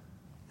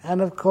 And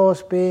of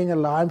course, being a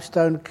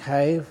limestone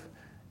cave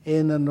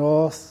in the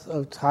north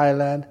of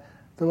Thailand,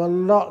 there were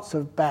lots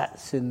of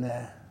bats in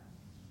there.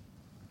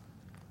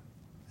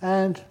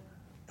 And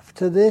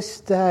to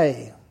this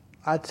day,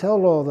 I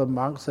tell all the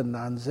monks and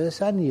nuns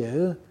this, and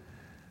you,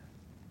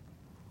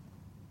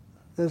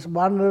 there's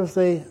one of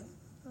the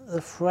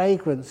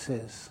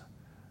fragrances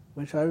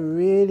which I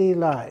really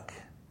like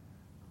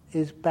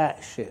is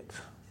bat shit.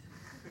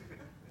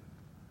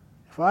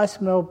 If I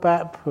smell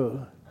bat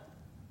poo,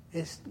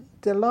 it's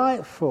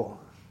delightful.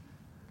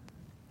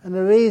 And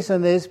the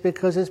reason is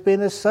because it's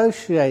been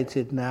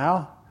associated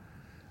now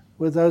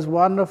with those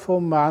wonderful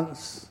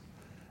months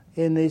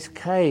in these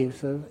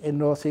caves in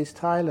northeast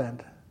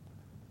Thailand.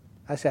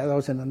 Actually, I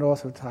was in the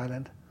north of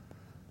Thailand.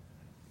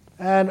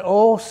 And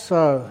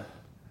also,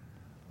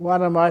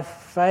 one of my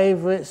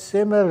favourite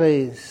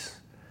similes,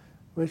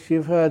 which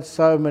you've heard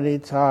so many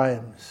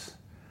times,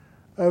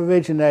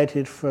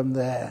 originated from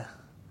there.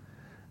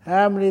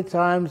 How many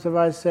times have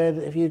I said,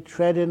 if you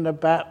tread in the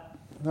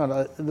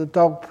the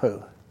dog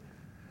poo,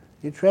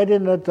 you tread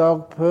in the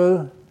dog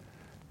poo,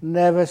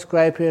 never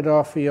scrape it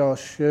off of your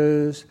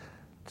shoes,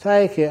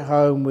 take it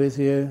home with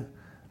you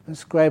and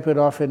scrape it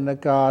off in the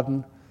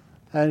garden,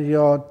 and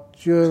your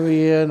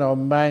durian or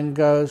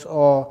mangoes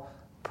or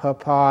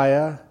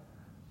papaya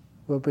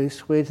will be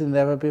sweeter than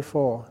ever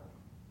before.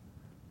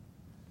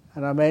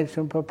 And I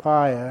mention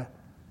papaya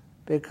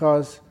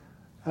because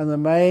in the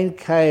main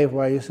cave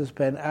where I used to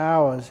spend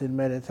hours in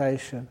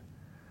meditation,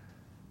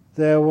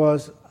 there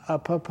was a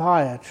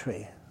papaya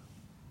tree.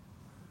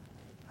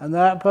 And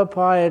that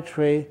papaya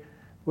tree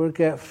would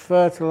get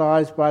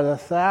fertilized by the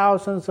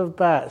thousands of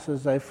bats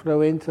as they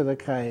flew into the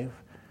cave,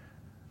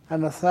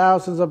 and the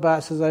thousands of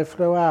bats as they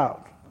flew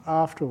out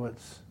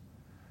afterwards.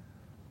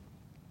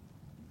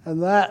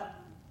 And that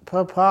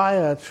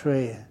papaya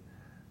tree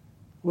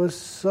was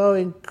so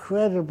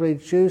incredibly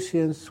juicy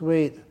and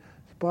sweet.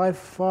 By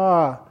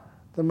far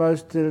the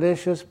most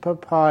delicious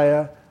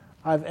papaya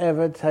I've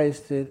ever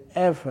tasted,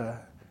 ever,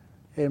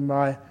 in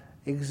my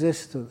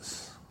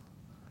existence.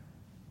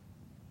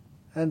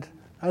 And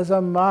as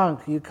a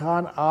monk, you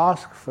can't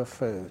ask for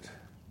food.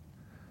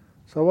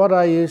 So what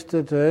I used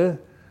to do,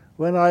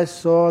 when I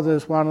saw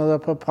that one of the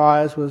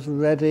papayas was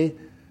ready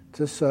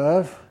to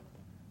serve,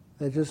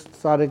 They just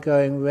started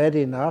going red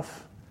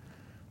enough.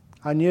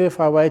 I knew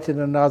if I waited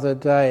another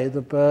day,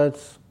 the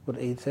birds would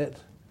eat it.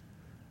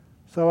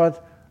 So I'd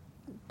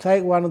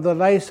take one of the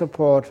lay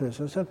supporters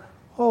and said,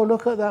 "Oh,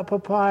 look at that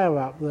papaya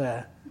up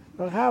there.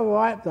 Look how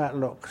ripe that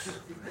looks."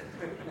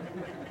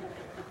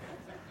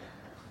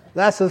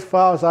 That's as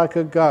far as I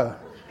could go.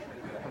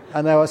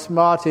 And they were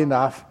smart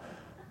enough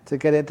to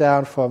get it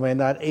down for me,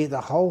 and I'd eat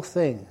the whole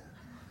thing.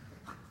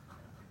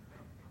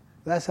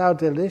 That's how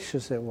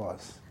delicious it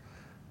was.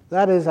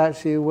 That is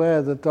actually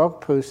where the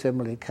dog poo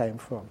simile came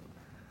from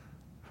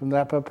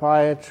that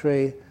papaya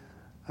tree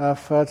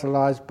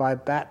fertilized by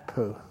bat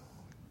poo.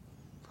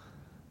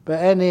 But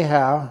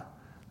anyhow,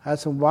 I had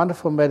some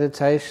wonderful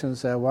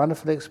meditations there,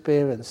 wonderful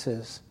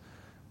experiences,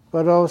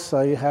 but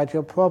also you had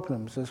your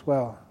problems as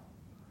well.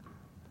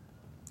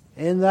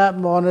 In that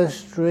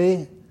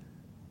monastery,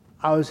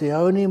 I was the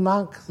only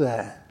monk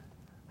there,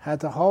 had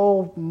the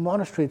whole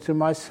monastery to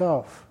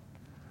myself,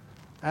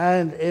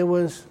 and it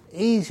was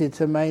easy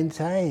to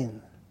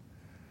maintain.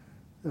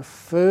 The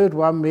food,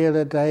 one meal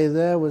a day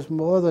there, was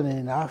more than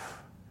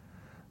enough.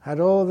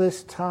 Had all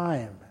this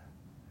time.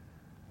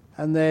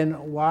 And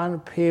then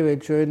one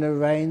period during the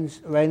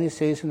rainy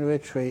season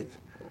retreat,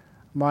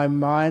 my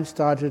mind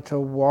started to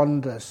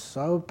wander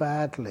so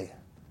badly.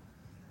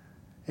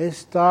 It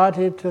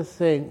started to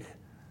think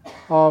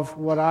of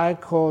what I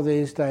call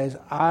these days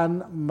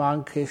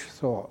unmonkish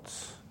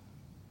thoughts.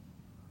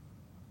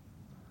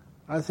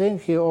 I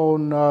think you all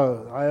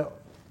know,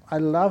 I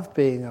love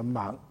being a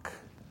monk.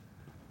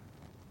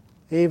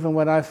 Even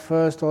when I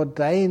first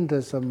ordained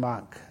as a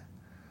monk,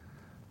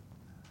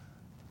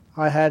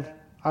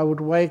 I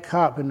would wake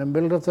up in the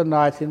middle of the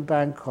night in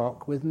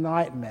Bangkok with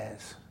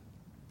nightmares.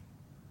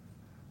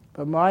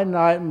 But my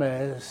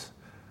nightmares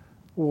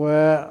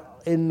were,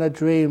 in the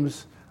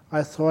dreams,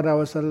 I thought I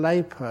was a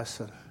lay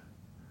person.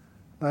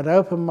 I'd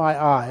open my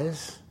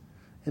eyes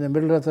in the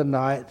middle of the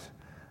night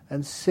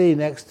and see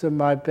next to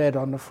my bed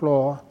on the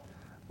floor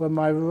were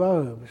my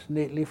robes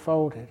neatly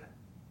folded.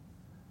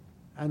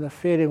 And the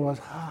feeling was,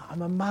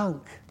 I'm a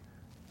monk.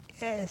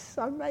 Yes,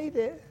 I made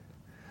it.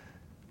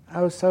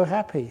 I was so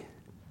happy.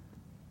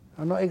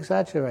 I'm not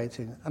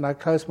exaggerating. And I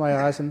closed my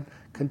eyes and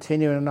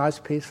continued in a nice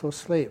peaceful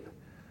sleep.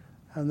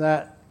 And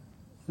that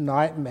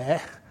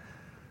nightmare,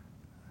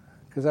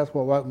 because that's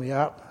what woke me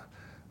up,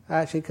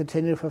 actually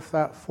continued for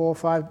about 4 or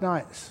 5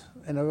 nights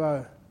in a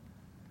row.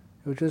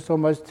 It was just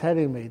almost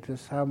telling me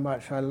just how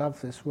much I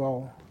love this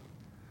role.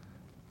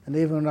 And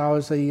even when I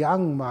was a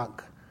young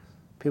monk,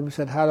 people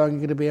said, "How long are you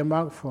going to be a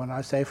monk for?" And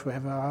I say,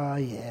 "Forever." "Oh,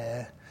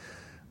 yeah."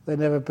 They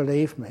never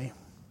believed me.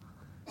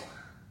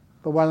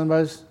 But one of the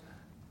most,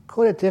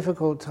 call it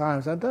difficult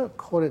times, I don't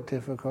call it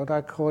difficult,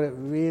 I call it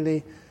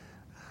really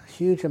a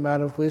huge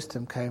amount of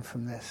wisdom came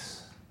from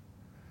this.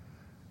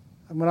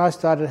 And when I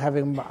started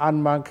having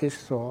unmonkish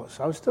thoughts,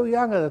 I was still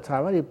young at the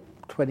time, only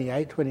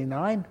 28,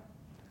 29.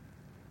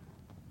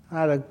 I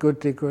had a good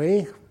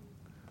degree,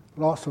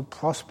 lots of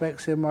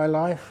prospects in my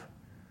life.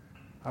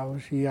 I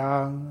was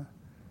young,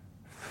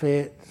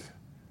 fit,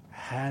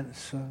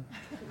 handsome,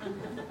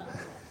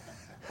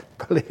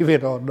 believe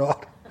it or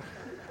not.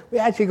 We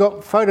actually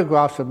got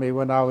photographs of me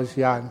when I was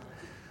young.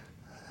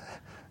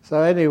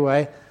 So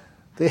anyway,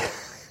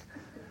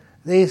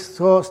 these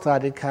thoughts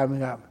started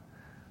coming up.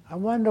 I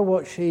wonder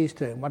what she's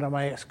doing, one of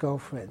my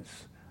ex-girlfriends.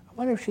 I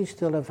wonder if she's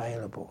still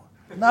available.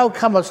 No,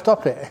 come on,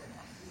 stop it.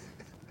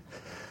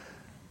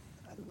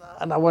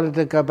 And I wanted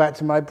to go back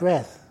to my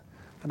breath.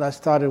 And I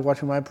started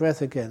watching my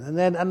breath again. And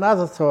then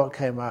another thought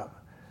came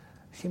up.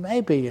 She may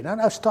be,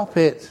 no, stop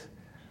it.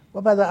 What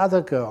about the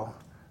other girl?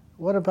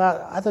 What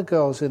about other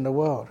girls in the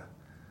world?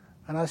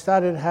 And I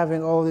started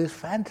having all these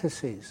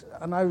fantasies.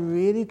 And I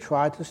really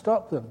tried to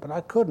stop them, but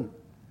I couldn't.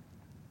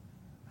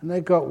 And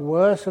they got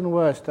worse and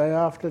worse day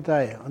after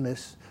day on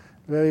this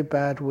very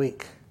bad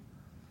week.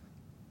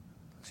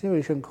 See,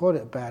 we shouldn't call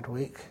it a bad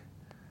week.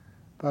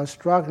 But I was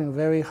struggling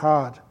very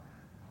hard.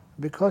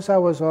 Because I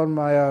was on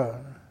my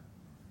own,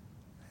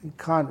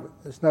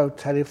 there's no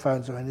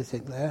telephones or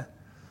anything there.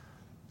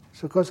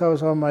 So because I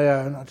was on my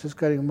own, I was just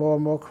getting more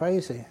and more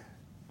crazy.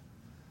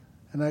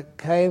 And I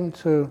came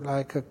to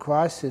like a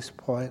crisis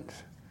point.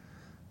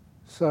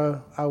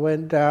 So I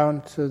went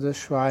down to the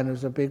shrine, there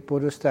was a big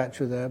Buddha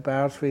statue there,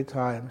 bowed 3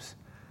 times.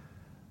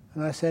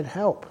 And I said,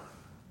 "Help."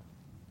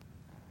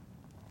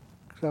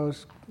 Because I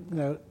was,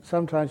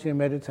 sometimes in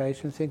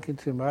meditation, thinking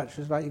too much,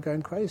 it's like you're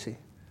going crazy.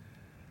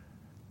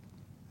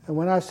 And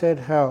when I said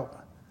help,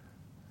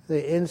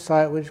 the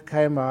insight which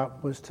came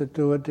up was to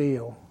do a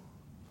deal.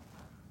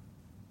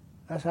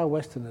 That's how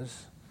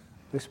Westerners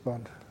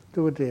respond.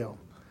 Do a deal.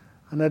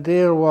 And the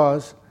deal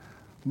was,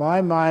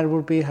 my mind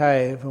would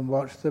behave and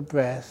watch the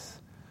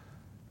breath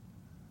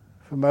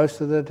for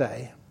most of the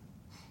day,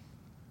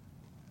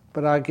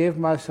 but I give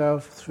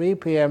myself 3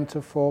 p.m.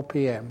 to 4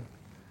 p.m.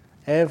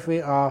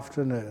 every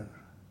afternoon,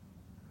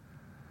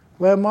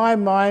 where my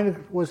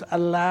mind was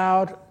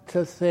allowed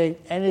to think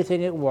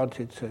anything it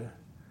wanted to.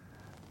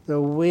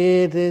 The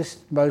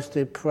weirdest, most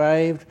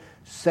depraved,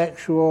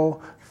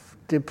 sexual,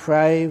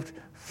 depraved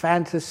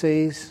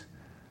fantasies,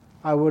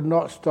 I would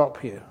not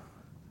stop you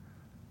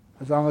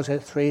as long as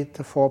it's 3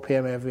 to 4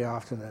 p.m. every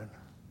afternoon.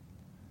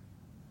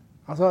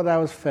 I thought that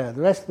was fair.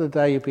 The rest of the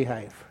day you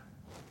behave.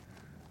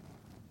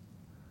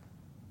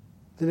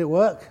 Did it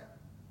work?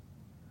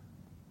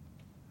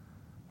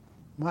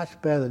 Much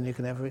better than you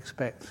can ever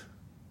expect.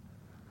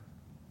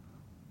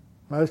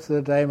 Most of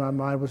the day my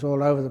mind was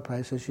all over the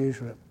place as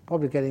usual,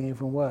 probably getting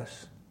even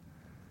worse.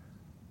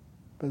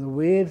 But the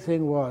weird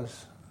thing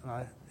was,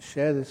 I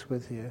share this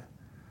with you,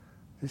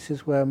 this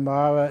is where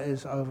Mara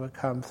is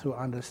overcome through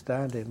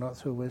understanding, not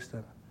through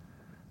wisdom.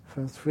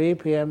 From 3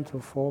 p.m. to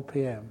 4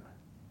 p.m.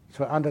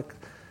 So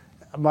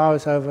Mara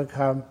is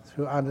overcome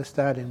through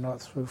understanding,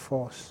 not through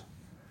force.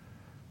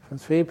 From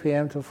 3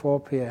 p.m. to 4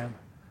 p.m.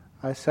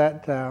 I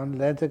sat down,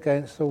 leant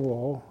against the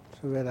wall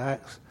to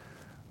relax.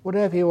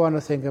 Whatever you want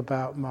to think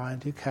about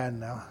mind, you can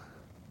now.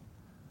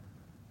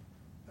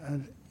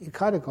 And you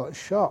kind of got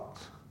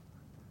shocked.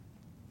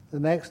 The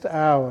next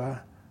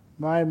hour,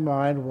 my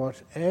mind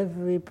watched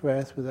every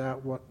breath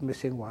without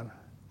missing one.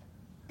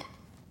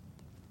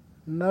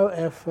 No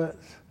effort,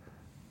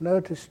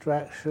 no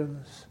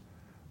distractions,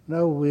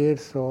 no weird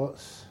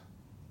thoughts.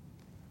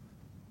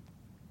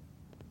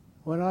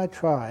 When I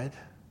tried,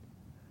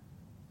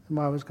 the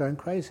mind was going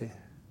crazy.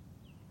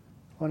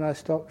 When I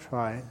stopped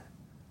trying,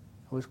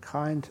 I was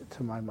kind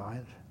to my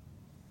mind.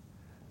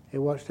 It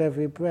watched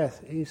every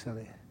breath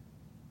easily.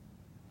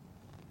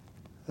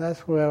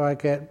 That's where I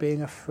get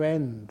being a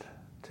friend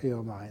to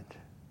your mind.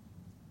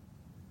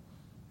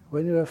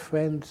 When you're a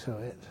friend to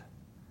it,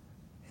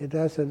 it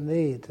doesn't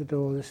need to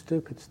do all this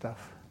stupid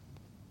stuff.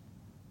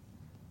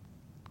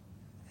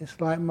 It's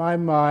like my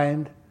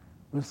mind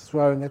was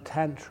throwing a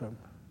tantrum.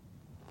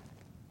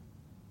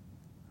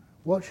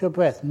 Watch your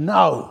breath.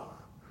 No,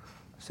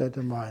 said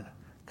the mind.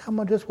 Come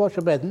on, just watch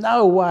your breath.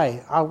 No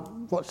way, I'll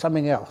watch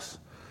something else.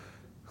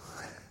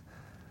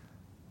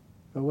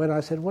 But when I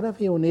said,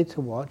 whatever you need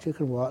to watch, you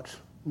can watch.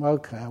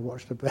 Okay, I'll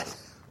watch the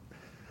breath.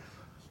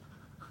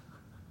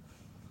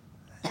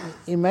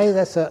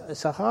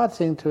 It's a hard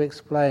thing to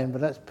explain, but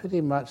that's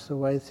pretty much the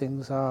way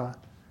things are.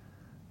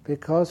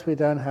 Because we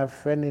don't have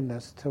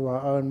friendliness to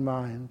our own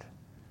mind,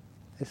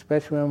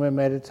 especially when we're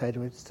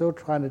meditating, we're still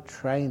trying to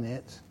train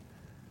it.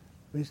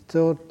 We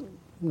still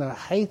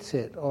hate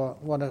it or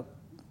want to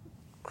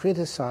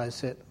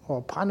criticize it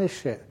or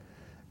punish it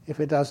if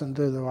it doesn't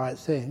do the right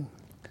thing.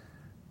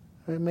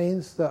 It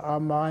means that our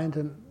mind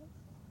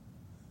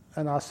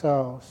and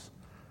ourselves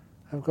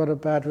have got a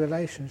bad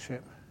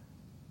relationship.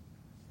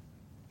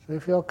 So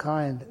if you're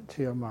kind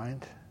to your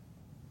mind,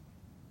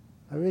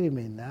 I really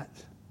mean that,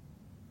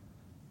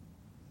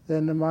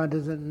 then the mind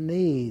doesn't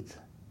need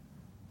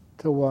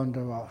to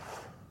wander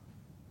off.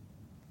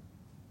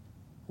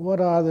 What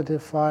are the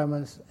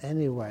defilements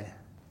anyway?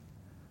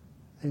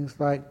 Things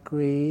like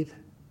greed.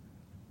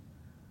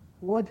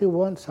 Why do you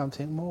want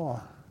something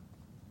more?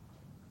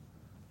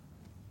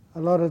 A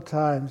lot of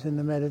times in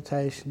the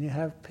meditation you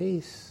have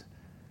peace.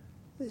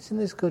 Isn't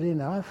this good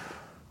enough?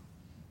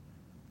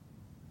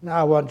 No,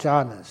 I want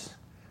jhanas.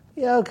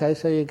 Yeah, okay,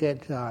 so you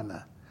get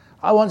jhana.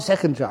 I want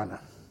second jhana.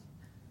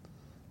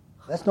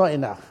 That's not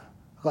enough.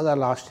 I got that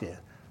last year.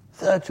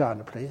 Third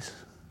jhana, please.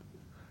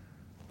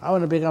 I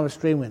want to become a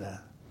stream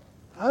winner.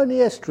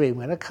 Only a stream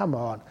winner, come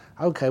on.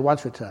 Okay,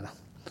 once returner.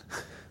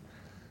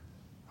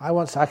 I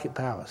want psychic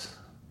powers.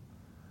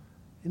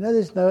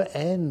 There's no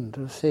end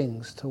of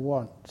things to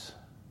want.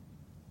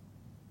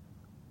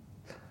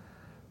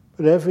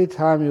 But every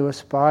time you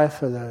aspire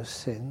for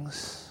those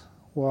things,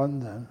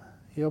 want them,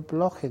 you're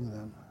blocking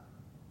them.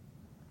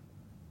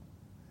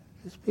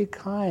 Just be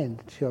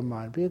kind to your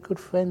mind, be a good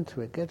friend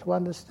to it, get to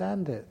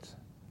understand it.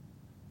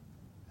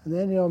 And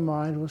then your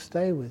mind will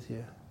stay with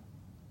you.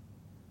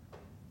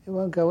 It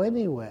won't go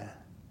anywhere.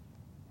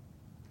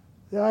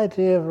 The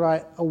idea of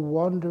like a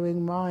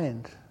wandering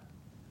mind.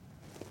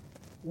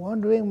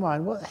 Wandering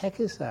mind, what the heck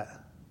is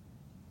that?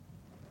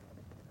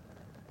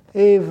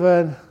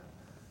 Even,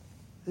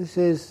 this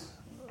is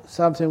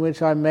something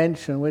which I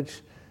mention,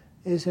 which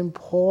is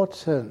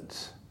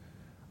important.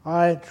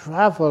 I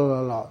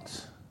travel a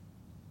lot.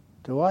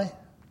 Do I?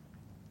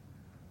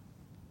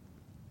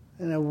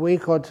 In a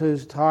week or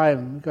two's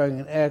time, going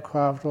in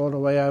aircraft all the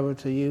way over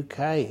to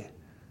UK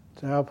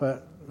to help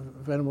at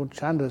Venerable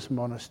Chandra's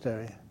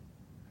monastery.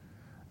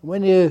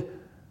 When you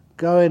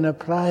go in a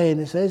plane,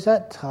 you say, is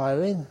that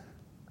tiring?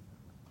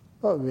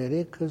 Not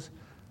really, because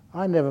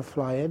I never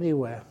fly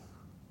anywhere.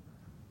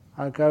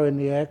 I go in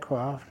the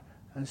aircraft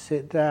and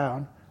sit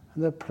down,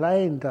 and the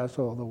plane does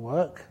all the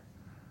work.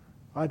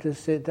 I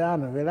just sit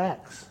down and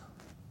relax.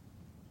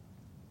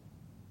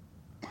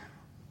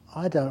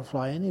 I don't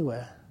fly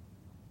anywhere.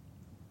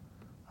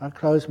 I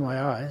close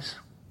my eyes.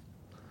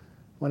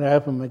 When I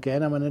open them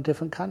again, I'm in a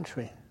different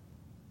country.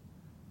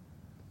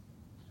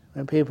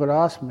 When people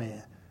ask me,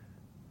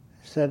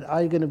 said,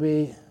 are you going to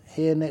be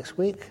here next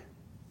week?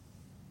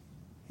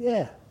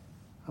 Yeah,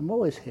 I'm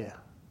always here.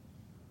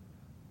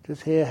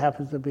 Just here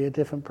happens to be a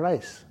different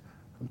place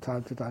from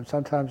time to time.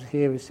 Sometimes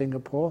here is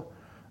Singapore,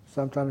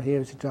 sometimes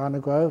here is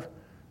Jhana Grove,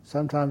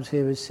 sometimes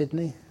here is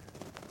Sydney.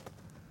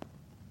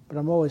 but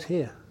I'm always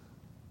here.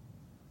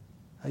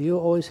 Are you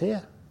always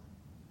here?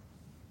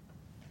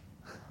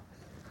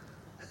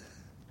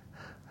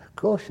 Of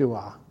course you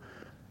are,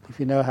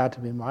 if you know how to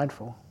be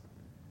mindful.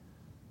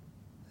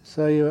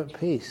 So you're at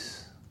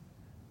peace.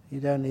 You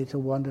don't need to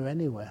wander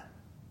anywhere.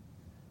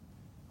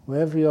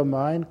 Wherever your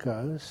mind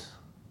goes,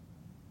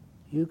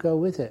 you go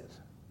with it.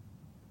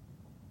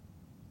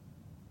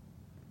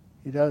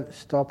 You don't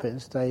stop it and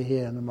stay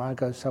here and the mind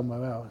goes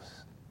somewhere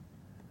else.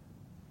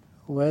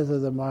 Wherever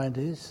the mind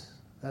is,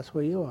 that's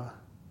where you are.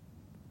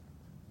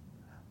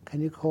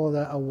 Can you call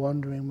that a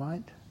wandering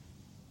mind?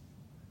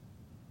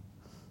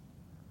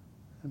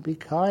 And be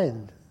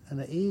kind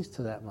and at ease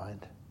to that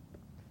mind.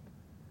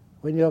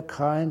 When you're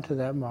kind to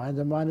that mind,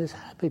 the mind is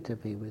happy to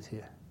be with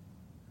you.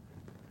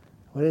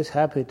 When it's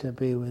happy to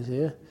be with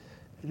you,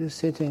 you're just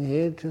sitting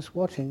here just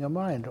watching your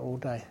mind all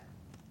day.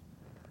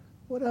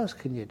 What else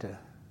can you do?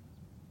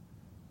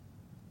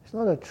 It's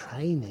not a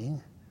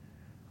training.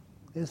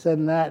 It's a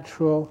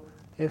natural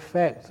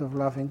effect of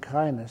loving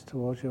kindness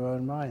towards your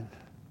own mind.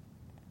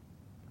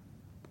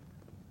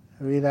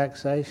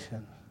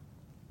 Relaxation.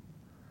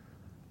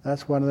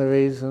 That's one of the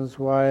reasons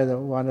why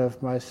one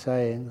of my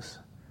sayings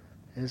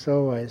is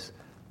always,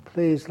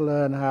 please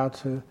learn how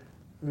to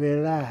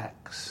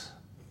relax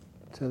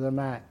to the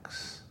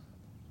max.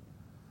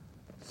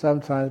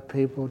 Sometimes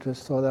people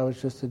just thought that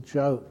was just a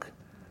joke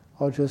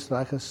or just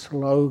like a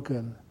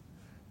slogan.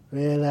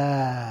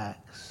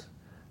 Relax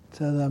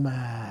to the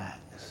max.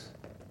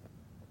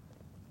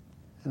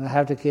 And I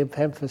have to keep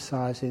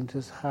emphasizing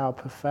just how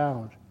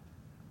profound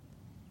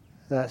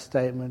that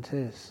statement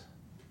is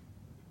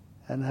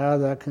and how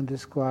that can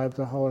describe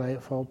the whole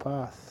Eightfold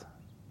Path,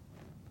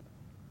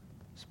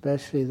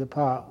 especially the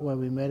part where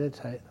we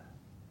meditate.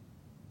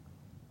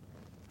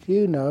 Do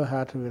you know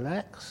how to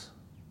relax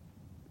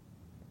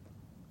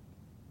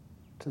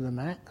to the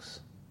max?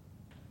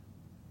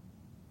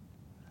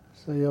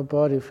 So your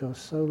body feels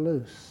so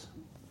loose.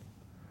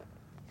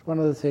 It's one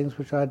of the things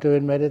which I do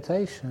in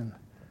meditation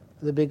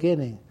at the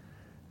beginning,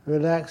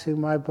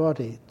 relaxing my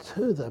body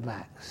to the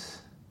max.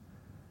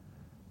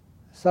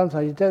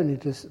 Sometimes you don't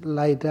need to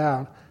lay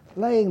down.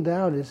 Laying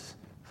down is,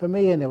 for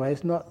me anyway,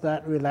 it's not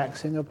that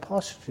relaxing a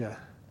posture.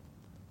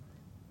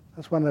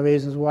 That's one of the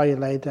reasons why you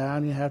lay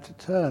down, you have to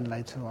turn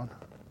later on.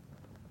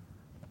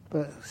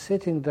 But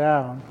sitting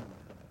down,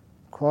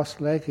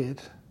 cross-legged,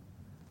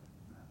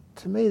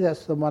 to me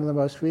that's one of the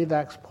most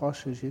relaxed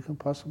postures you can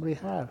possibly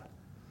have.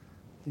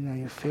 You know,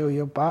 you feel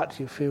your butt,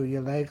 you feel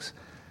your legs,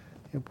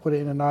 you put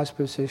it in a nice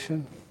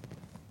position,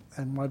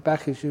 and my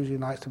back is usually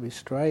likes to be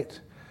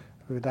straight.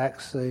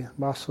 Relax the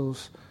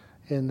muscles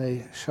in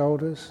the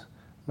shoulders,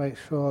 make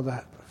sure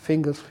the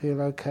fingers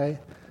feel okay,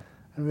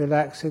 and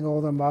relaxing all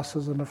the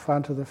muscles in the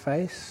front of the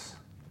face.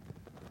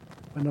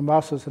 When the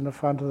muscles in the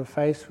front of the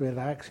face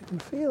relax, you can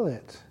feel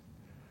it.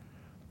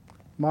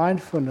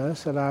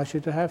 Mindfulness allows you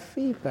to have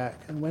feedback,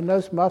 and when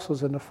those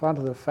muscles in the front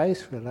of the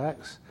face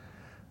relax,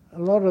 a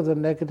lot of the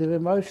negative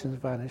emotions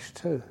vanish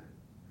too.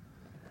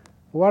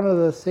 One of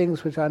the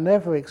things which I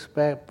never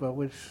expect, but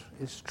which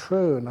is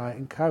true, and I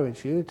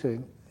encourage you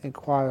to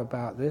inquire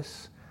about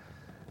this,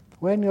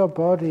 when your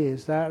body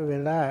is that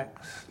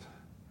relaxed,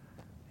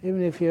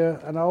 even if you're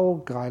an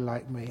old guy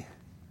like me,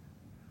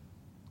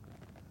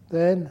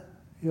 then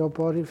your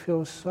body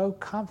feels so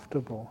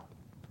comfortable.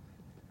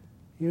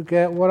 You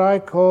get what I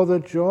call the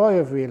joy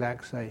of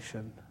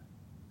relaxation.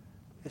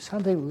 It's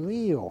something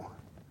real.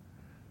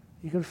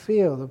 You can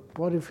feel the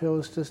body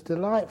feels just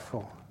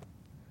delightful.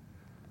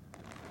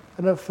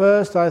 And at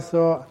first I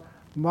thought,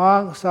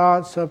 monks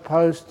aren't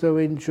supposed to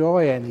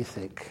enjoy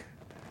anything.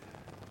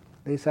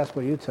 At least that's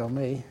what you tell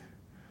me.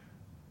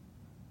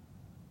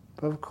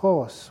 But of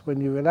course, when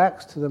you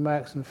relax to the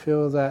max and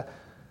feel that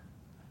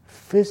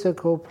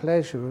physical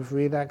pleasure of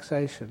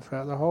relaxation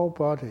throughout the whole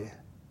body,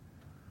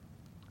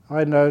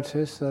 I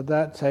notice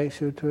that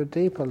takes you to a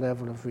deeper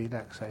level of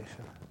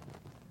relaxation.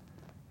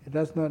 It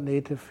does not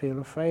need to feel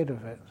afraid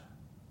of it.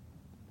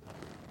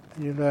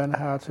 And you learn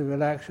how to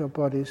relax your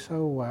body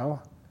so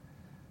well,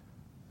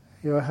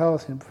 your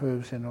health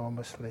improves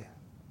enormously.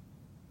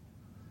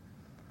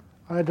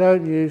 I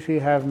don't usually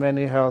have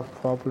many health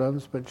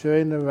problems, but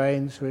during the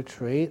Rains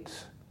retreat,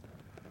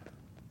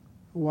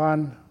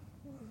 one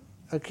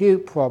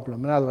acute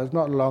problem, in other words,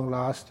 not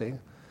long-lasting,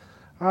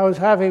 I was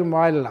having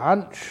my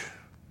lunch,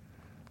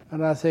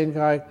 and I think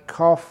I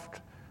coughed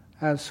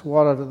and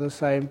swallowed at the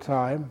same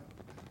time,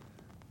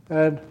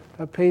 and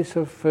a piece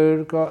of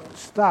food got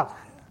stuck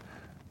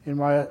in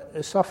my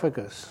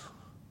esophagus.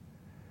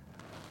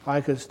 I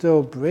could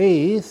still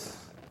breathe,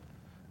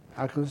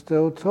 I could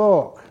still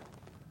talk,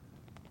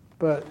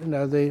 but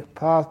the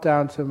path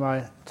down to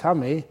my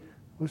tummy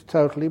was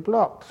totally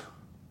blocked.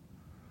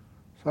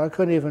 So I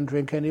couldn't even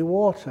drink any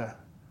water.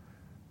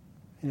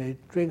 You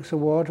drink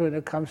some water and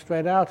it comes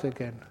straight out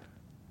again.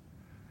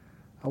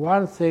 And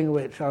one thing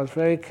which I was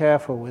very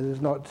careful with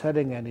is not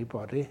telling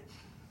anybody.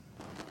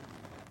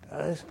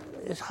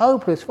 It's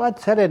hopeless. If I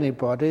tell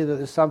anybody that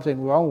there's something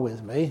wrong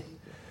with me,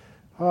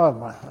 oh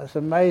my, that's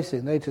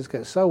amazing. They just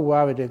get so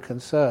worried and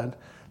concerned.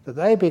 that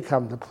they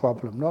become the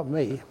problem, not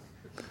me.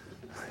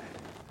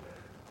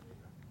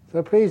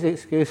 So please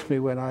excuse me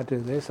when I do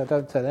this, I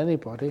don't tell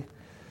anybody.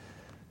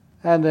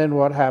 And then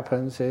what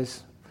happens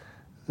is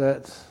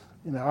that,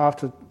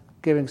 after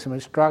giving some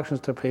instructions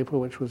to people,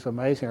 which was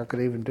amazing, I could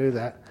even do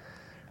that,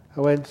 I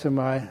went to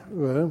my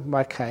room,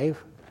 my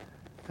cave,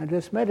 and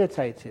just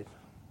meditated.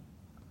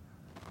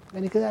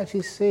 And you can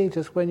actually see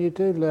just when you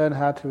do learn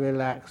how to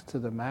relax to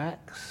the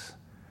max,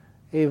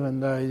 even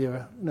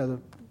though the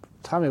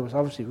tummy was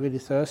obviously really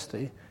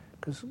thirsty,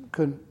 because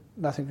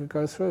nothing could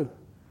go through.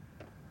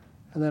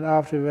 And then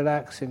after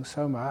relaxing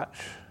so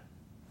much,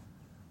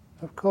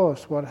 of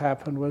course, what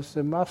happened was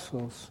the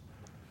muscles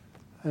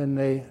in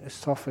the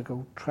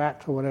esophageal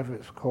tract, or whatever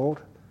it's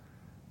called,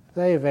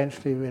 they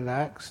eventually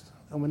relaxed.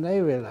 And when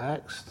they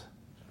relaxed,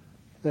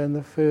 then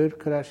the food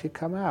could actually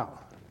come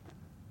out.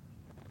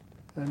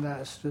 And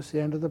that's just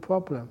the end of the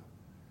problem.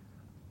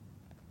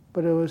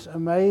 But it was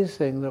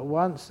amazing that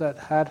once that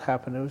had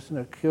happened, it was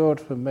cured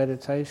from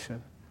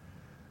meditation.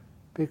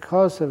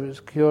 Because of its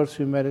cured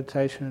through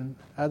meditation,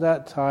 at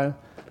that time,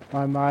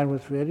 my mind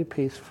was really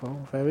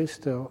peaceful, very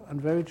still,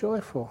 and very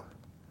joyful.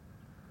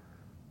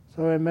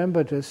 So I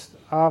remember just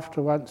after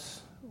it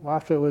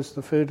was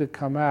the food had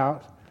come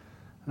out,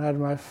 and I had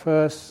my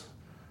first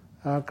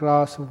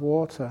glass of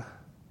water.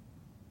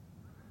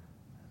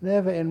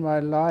 Never in my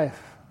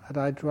life had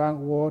I drunk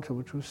water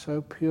which was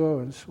so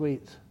pure and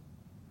sweet.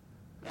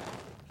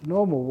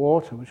 Normal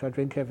water, which I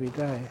drink every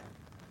day,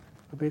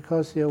 but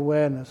because the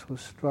awareness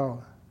was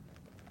strong,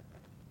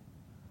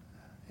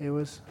 it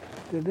was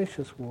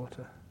delicious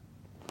water.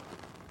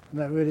 And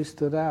that really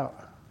stood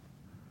out.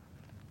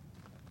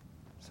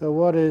 So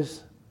what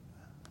is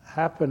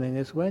happening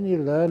is when you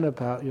learn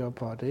about your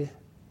body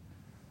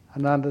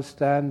and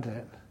understand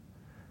it,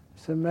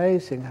 it's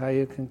amazing how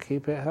you can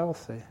keep it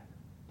healthy.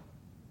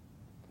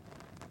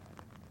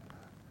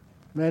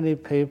 Many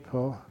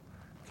people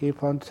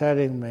keep on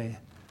telling me,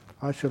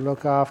 I should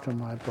look after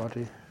my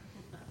body.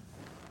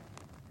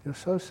 You're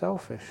so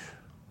selfish.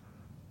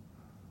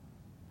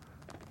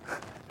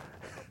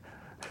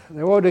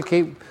 They want to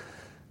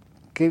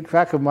keep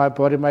track of my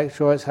body, make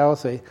sure it's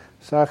healthy,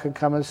 so I can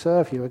come and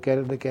serve you again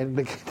and again and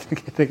again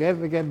and again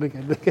and again and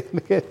again and again and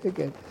again and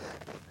again.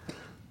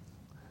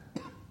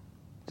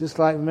 Just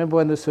like, remember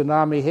when the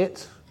tsunami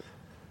hit?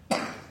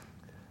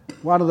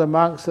 One of the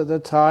monks at the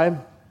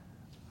time,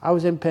 I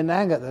was in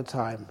Penang at the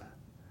time,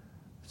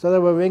 so they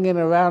were ringing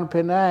around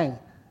Penang.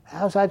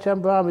 How's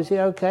Ajahn Brahm? Is he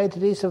okay?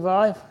 Did he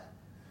survive?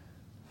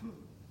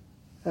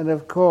 And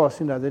of course,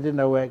 they didn't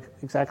know where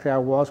exactly I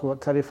was,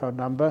 what telephone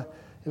number.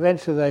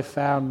 Eventually they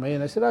found me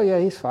and they said, oh yeah,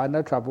 he's fine,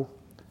 no trouble.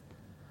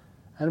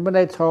 And when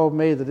they told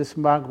me that this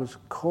monk was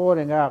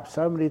calling up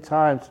so many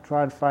times to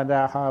try and find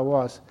out how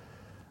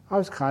I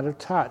was kind of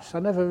touched. I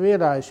never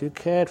realized you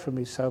cared for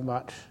me so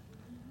much.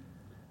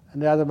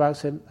 And the other monk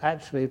said,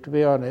 actually, to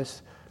be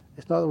honest,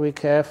 it's not that we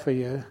care for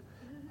you.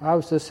 I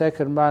was the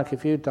second monk.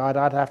 If you died,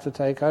 I'd have to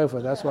take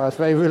over. That's why I was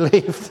very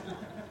relieved.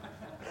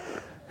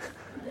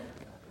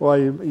 Well,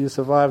 you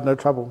survived, no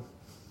trouble.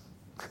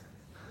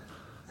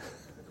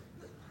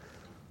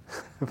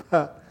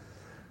 But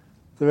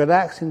the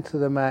relaxing to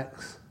the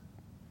max,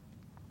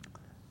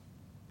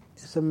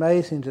 it's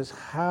amazing just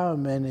how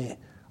many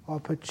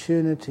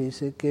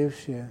opportunities it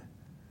gives you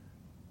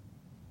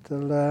to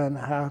learn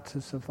how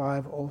to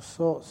survive all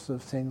sorts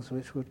of things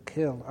which would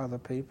kill other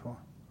people.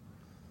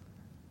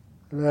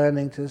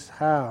 Learning just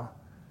how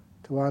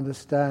to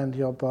understand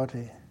your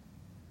body,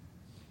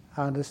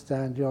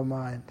 understand your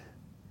mind,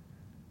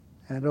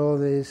 and all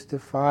these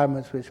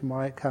defilements which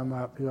might come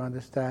up, you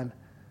understand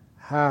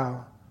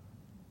how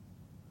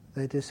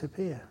they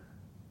disappear.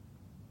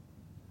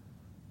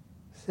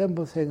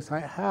 Simple things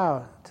like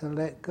how to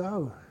let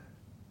go.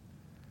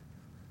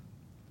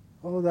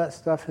 All that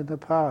stuff in the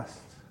past,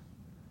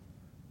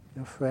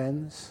 your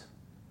friends,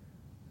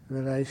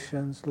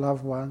 relations,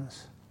 loved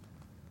ones,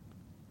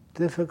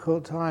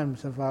 difficult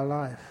times of our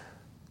life.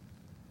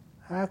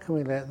 How can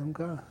we let them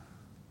go?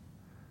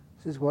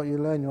 This is what you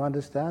learn. You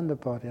understand the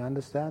body,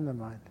 understand the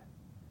mind.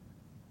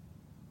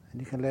 And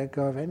you can let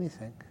go of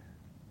anything.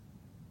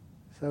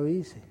 So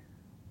easy.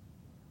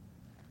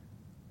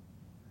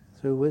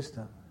 Through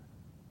wisdom.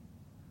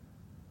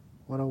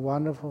 What a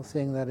wonderful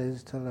thing that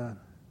is to learn.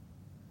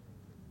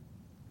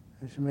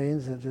 Which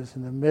means that just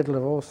in the middle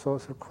of all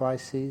sorts of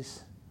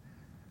crises,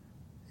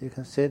 you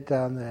can sit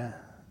down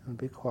there and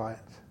be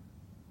quiet.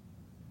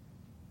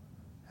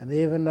 And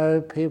even though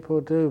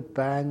people do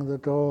bang the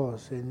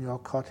doors in your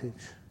cottage,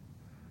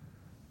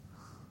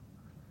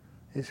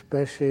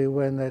 especially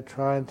when they're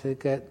trying to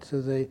get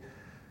to the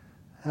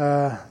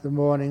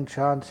morning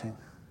chanting.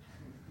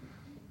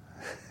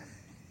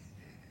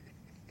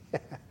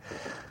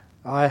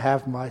 I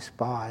have my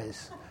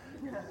spies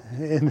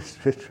in this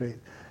retreat.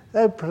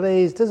 Oh,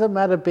 please, doesn't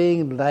matter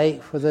being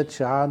late for the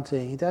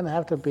chanting. You don't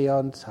have to be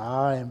on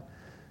time,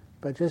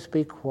 but just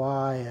be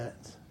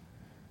quiet.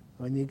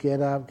 When you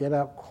get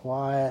up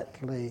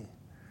quietly.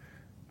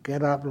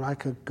 Get up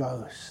like a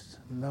ghost.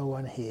 No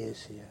one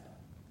hears you.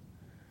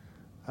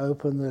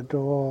 Open the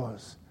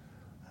doors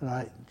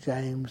like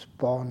James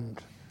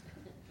Bond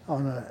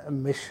on a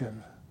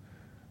mission,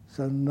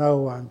 so no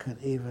one can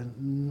even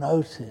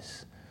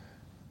notice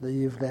that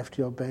you've left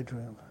your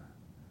bedroom,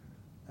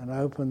 and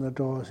open the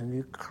doors and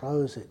you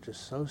close it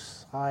just so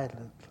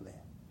silently.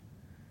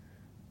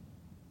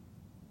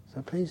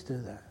 So please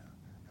do that.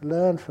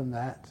 Learn from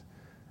that,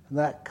 and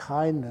that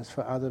kindness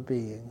for other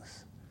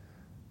beings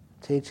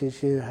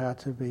teaches you how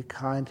to be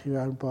kind to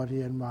your own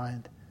body and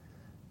mind,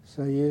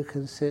 so you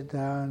can sit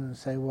down and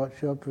say,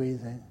 watch your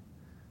breathing,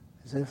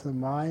 as if the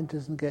mind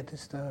doesn't get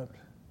disturbed.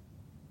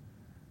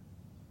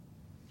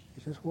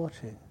 You're just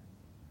watching.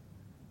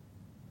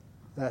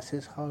 That's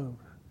its home.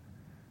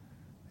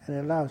 And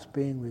it loves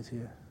being with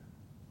you.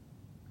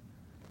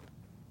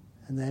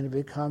 And then it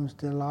becomes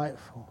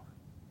delightful.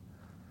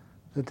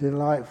 The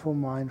delightful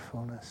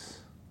mindfulness.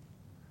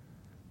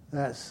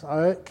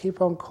 I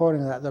keep on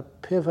calling that the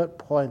pivot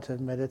point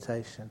of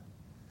meditation.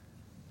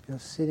 You're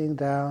sitting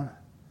down,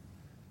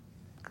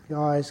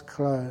 your eyes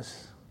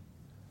closed,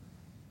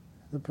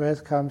 the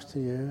breath comes to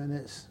you, and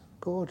it's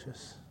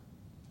gorgeous.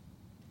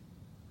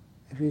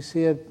 If you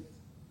see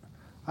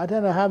I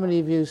don't know how many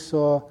of you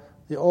saw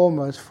the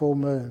almost full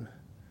moon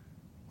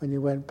when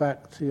you went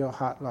back to your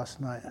hut last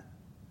night.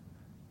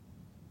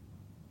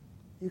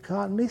 You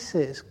can't miss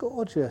it, it's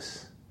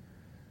gorgeous.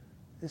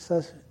 It's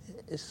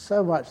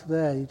so much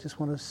there, you just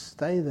want to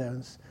stay there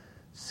and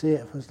see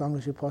it for as long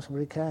as you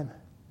possibly can.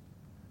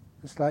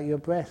 It's like your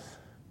breath.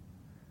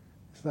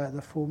 It's like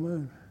the full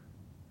moon.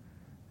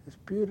 It's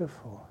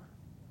beautiful.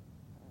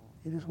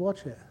 You just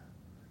watch it.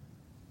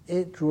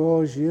 It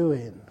draws you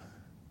in.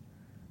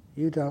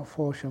 You don't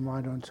force your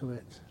mind onto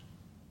it.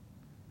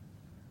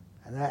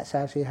 And that's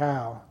actually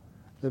how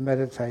the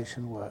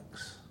meditation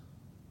works.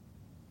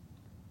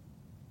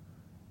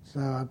 So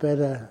I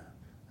better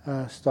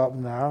stop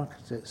now,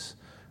 because it's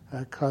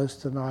close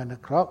to 9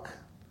 o'clock.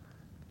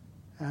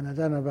 And I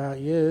don't know about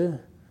you,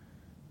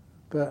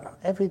 but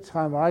every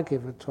time I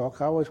give a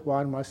talk, I always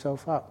wind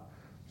myself up.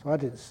 So I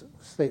didn't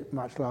sleep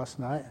much last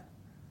night,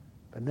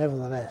 but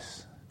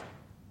nevertheless,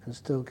 can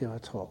still give a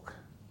talk.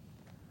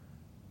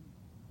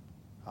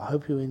 I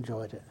hope you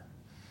enjoyed it.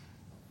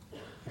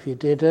 If you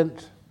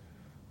didn't,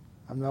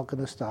 I'm not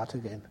going to start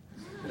again.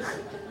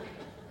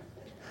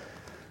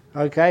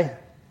 Okay?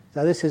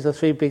 So this is the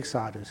 3 big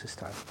sadhus this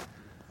time.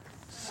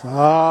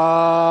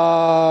 Sadhu,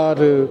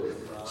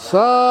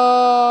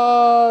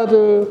 sadhu,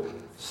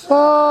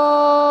 sadhu.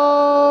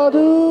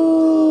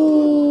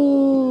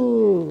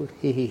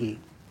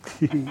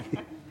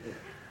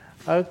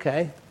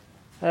 Okay.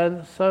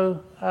 And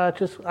so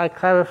I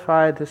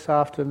clarified this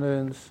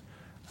afternoon's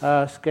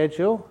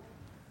schedule.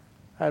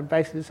 And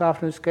basically this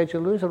afternoon's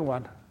schedule isn't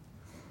one.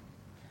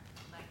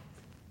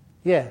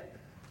 Yeah.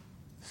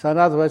 So in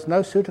other words,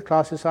 no sutta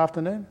class this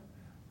afternoon,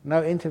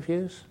 no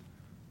interviews,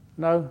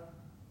 no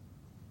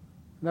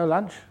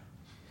lunch.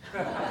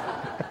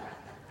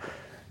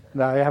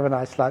 No, you have a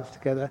nice lunch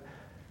together.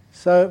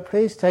 So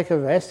please take a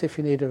rest if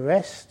you need a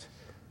rest.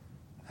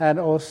 And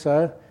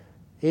also,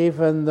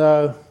 even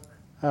though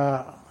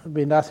there'll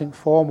be nothing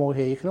formal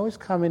here, you can always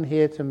come in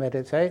here to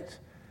meditate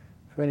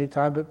for any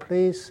time, but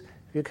please,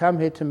 if you come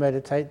here to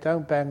meditate,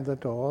 don't bang the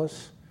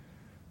doors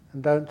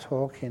and don't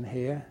talk in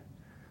here.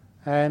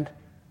 And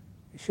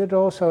you should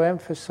also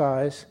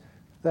emphasize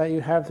that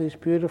you have these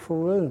beautiful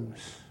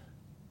rooms.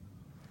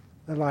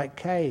 They're like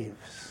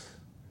caves.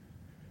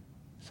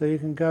 So you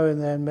can go in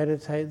there and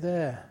meditate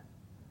there.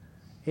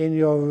 In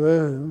your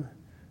room,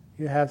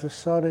 you have the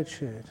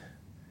solitude.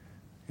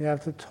 You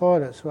have the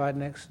toilets right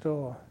next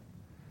door.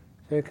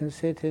 So you can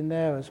sit in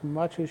there as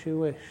much as you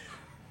wish.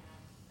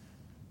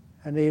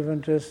 And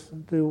even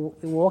just do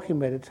walking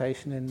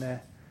meditation in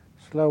there,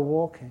 slow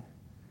walking.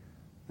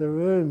 The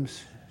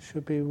rooms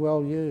should be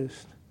well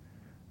used.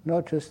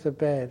 Not just the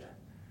bed,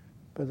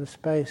 but the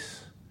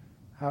space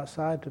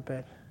outside the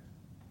bed.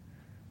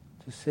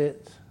 To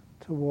sit,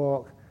 to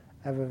walk,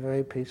 have a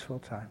very peaceful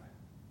time.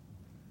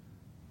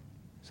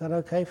 Is that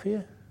okay for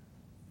you?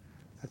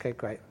 Okay,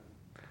 great.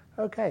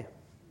 Okay.